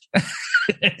now.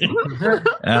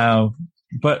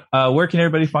 But where can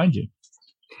everybody find you?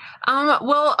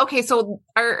 Well, okay, so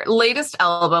our latest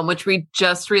album, which we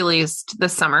just released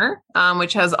this summer,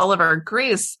 which has all of our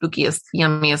greatest, spookiest,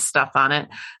 yummiest stuff on it,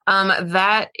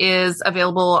 that is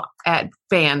available at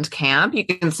Bandcamp. You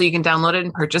can download it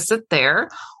and purchase it there,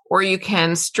 or you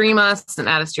can stream us and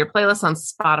add us to your playlist on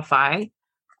Spotify.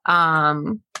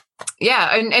 And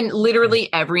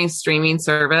literally every streaming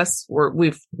service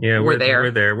we're there. We're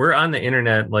there. We're on the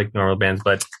internet like normal bands,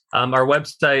 but our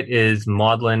website is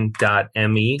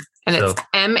maudlin.me. And it's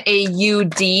MAUDLIN.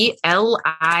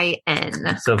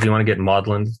 So if you want to get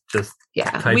maudlin, just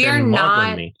type in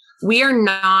Maudlin Me. We are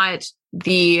not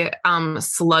the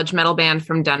sludge metal band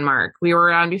from Denmark. We were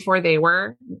around before they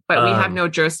were, but we have no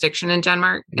jurisdiction in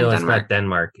Denmark. No, it's not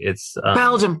Denmark. It's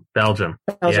Belgium.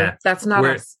 Yeah, that's not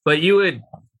us. But you would.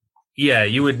 Yeah,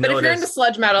 you would notice. But if you're into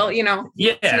sludge metal,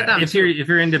 Yeah, if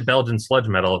you're into Belgian sludge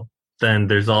metal, then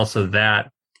there's also that.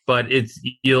 But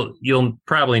you'll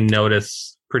probably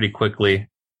notice pretty quickly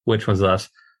which was us.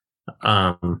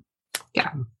 Our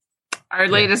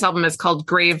latest album is called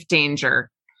Grave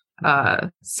Danger.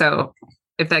 So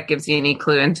if that gives you any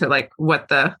clue into like what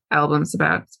the album's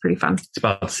about, it's pretty fun. It's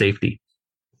about safety.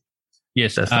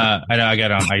 Yes, I know. I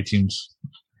got it on iTunes.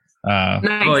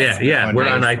 Nice. Oh yeah, we're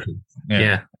on iTunes.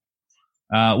 Yeah.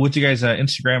 What's you guys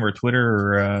Instagram or Twitter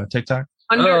or TikTok?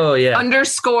 _Maudlin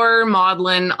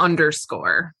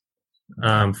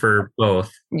 _ for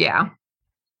both. Yeah.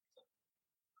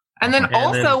 And then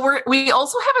we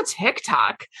also have a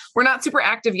TikTok. We're not super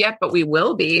active yet, but we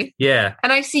will be. Yeah.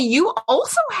 And I see you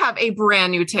also have a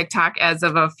brand new TikTok as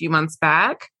of a few months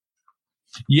back.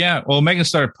 Yeah. Well, Megan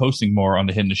started posting more on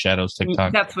the Hidden Shadows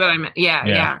TikTok. That's what I meant.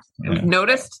 Yeah. I've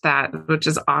noticed that, which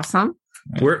is awesome.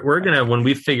 We're gonna, when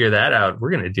we figure that out,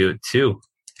 we're gonna do it too.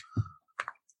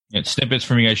 Yeah, snippets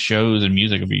from you guys' shows and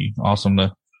music would be awesome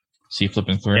to see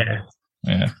flipping through.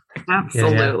 Yeah.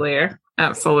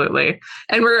 Absolutely.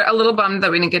 And we're a little bummed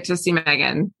that we didn't get to see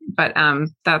Megan, but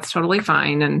that's totally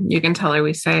fine. And you can tell her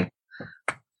we say,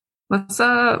 what's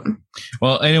up?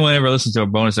 Well, anyone ever listens to our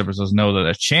bonus episodes know that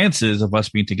the chances of us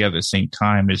being together at the same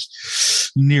time is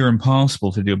near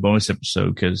impossible to do a bonus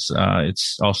episode because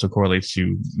it's also correlates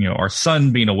to our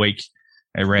son being awake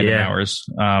at random hours.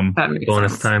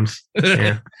 Bonus times.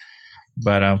 Yeah.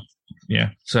 But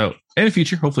so in the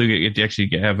future, hopefully we get to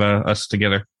actually have us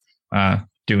together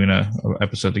doing a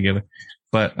episode together.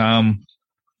 But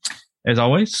as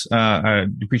always, I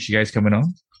appreciate you guys coming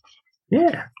on.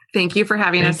 Yeah. Thank you for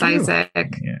having us, Isaac.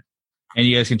 Yeah. And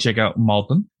you guys can check out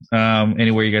Maudlin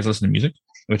anywhere you guys listen to music,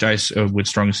 which I would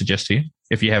strongly suggest to you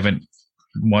if you haven't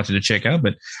wanted to check out,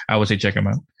 but I would say check them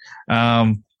out.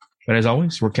 But as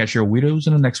always, we'll catch your weirdos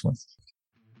in the next one.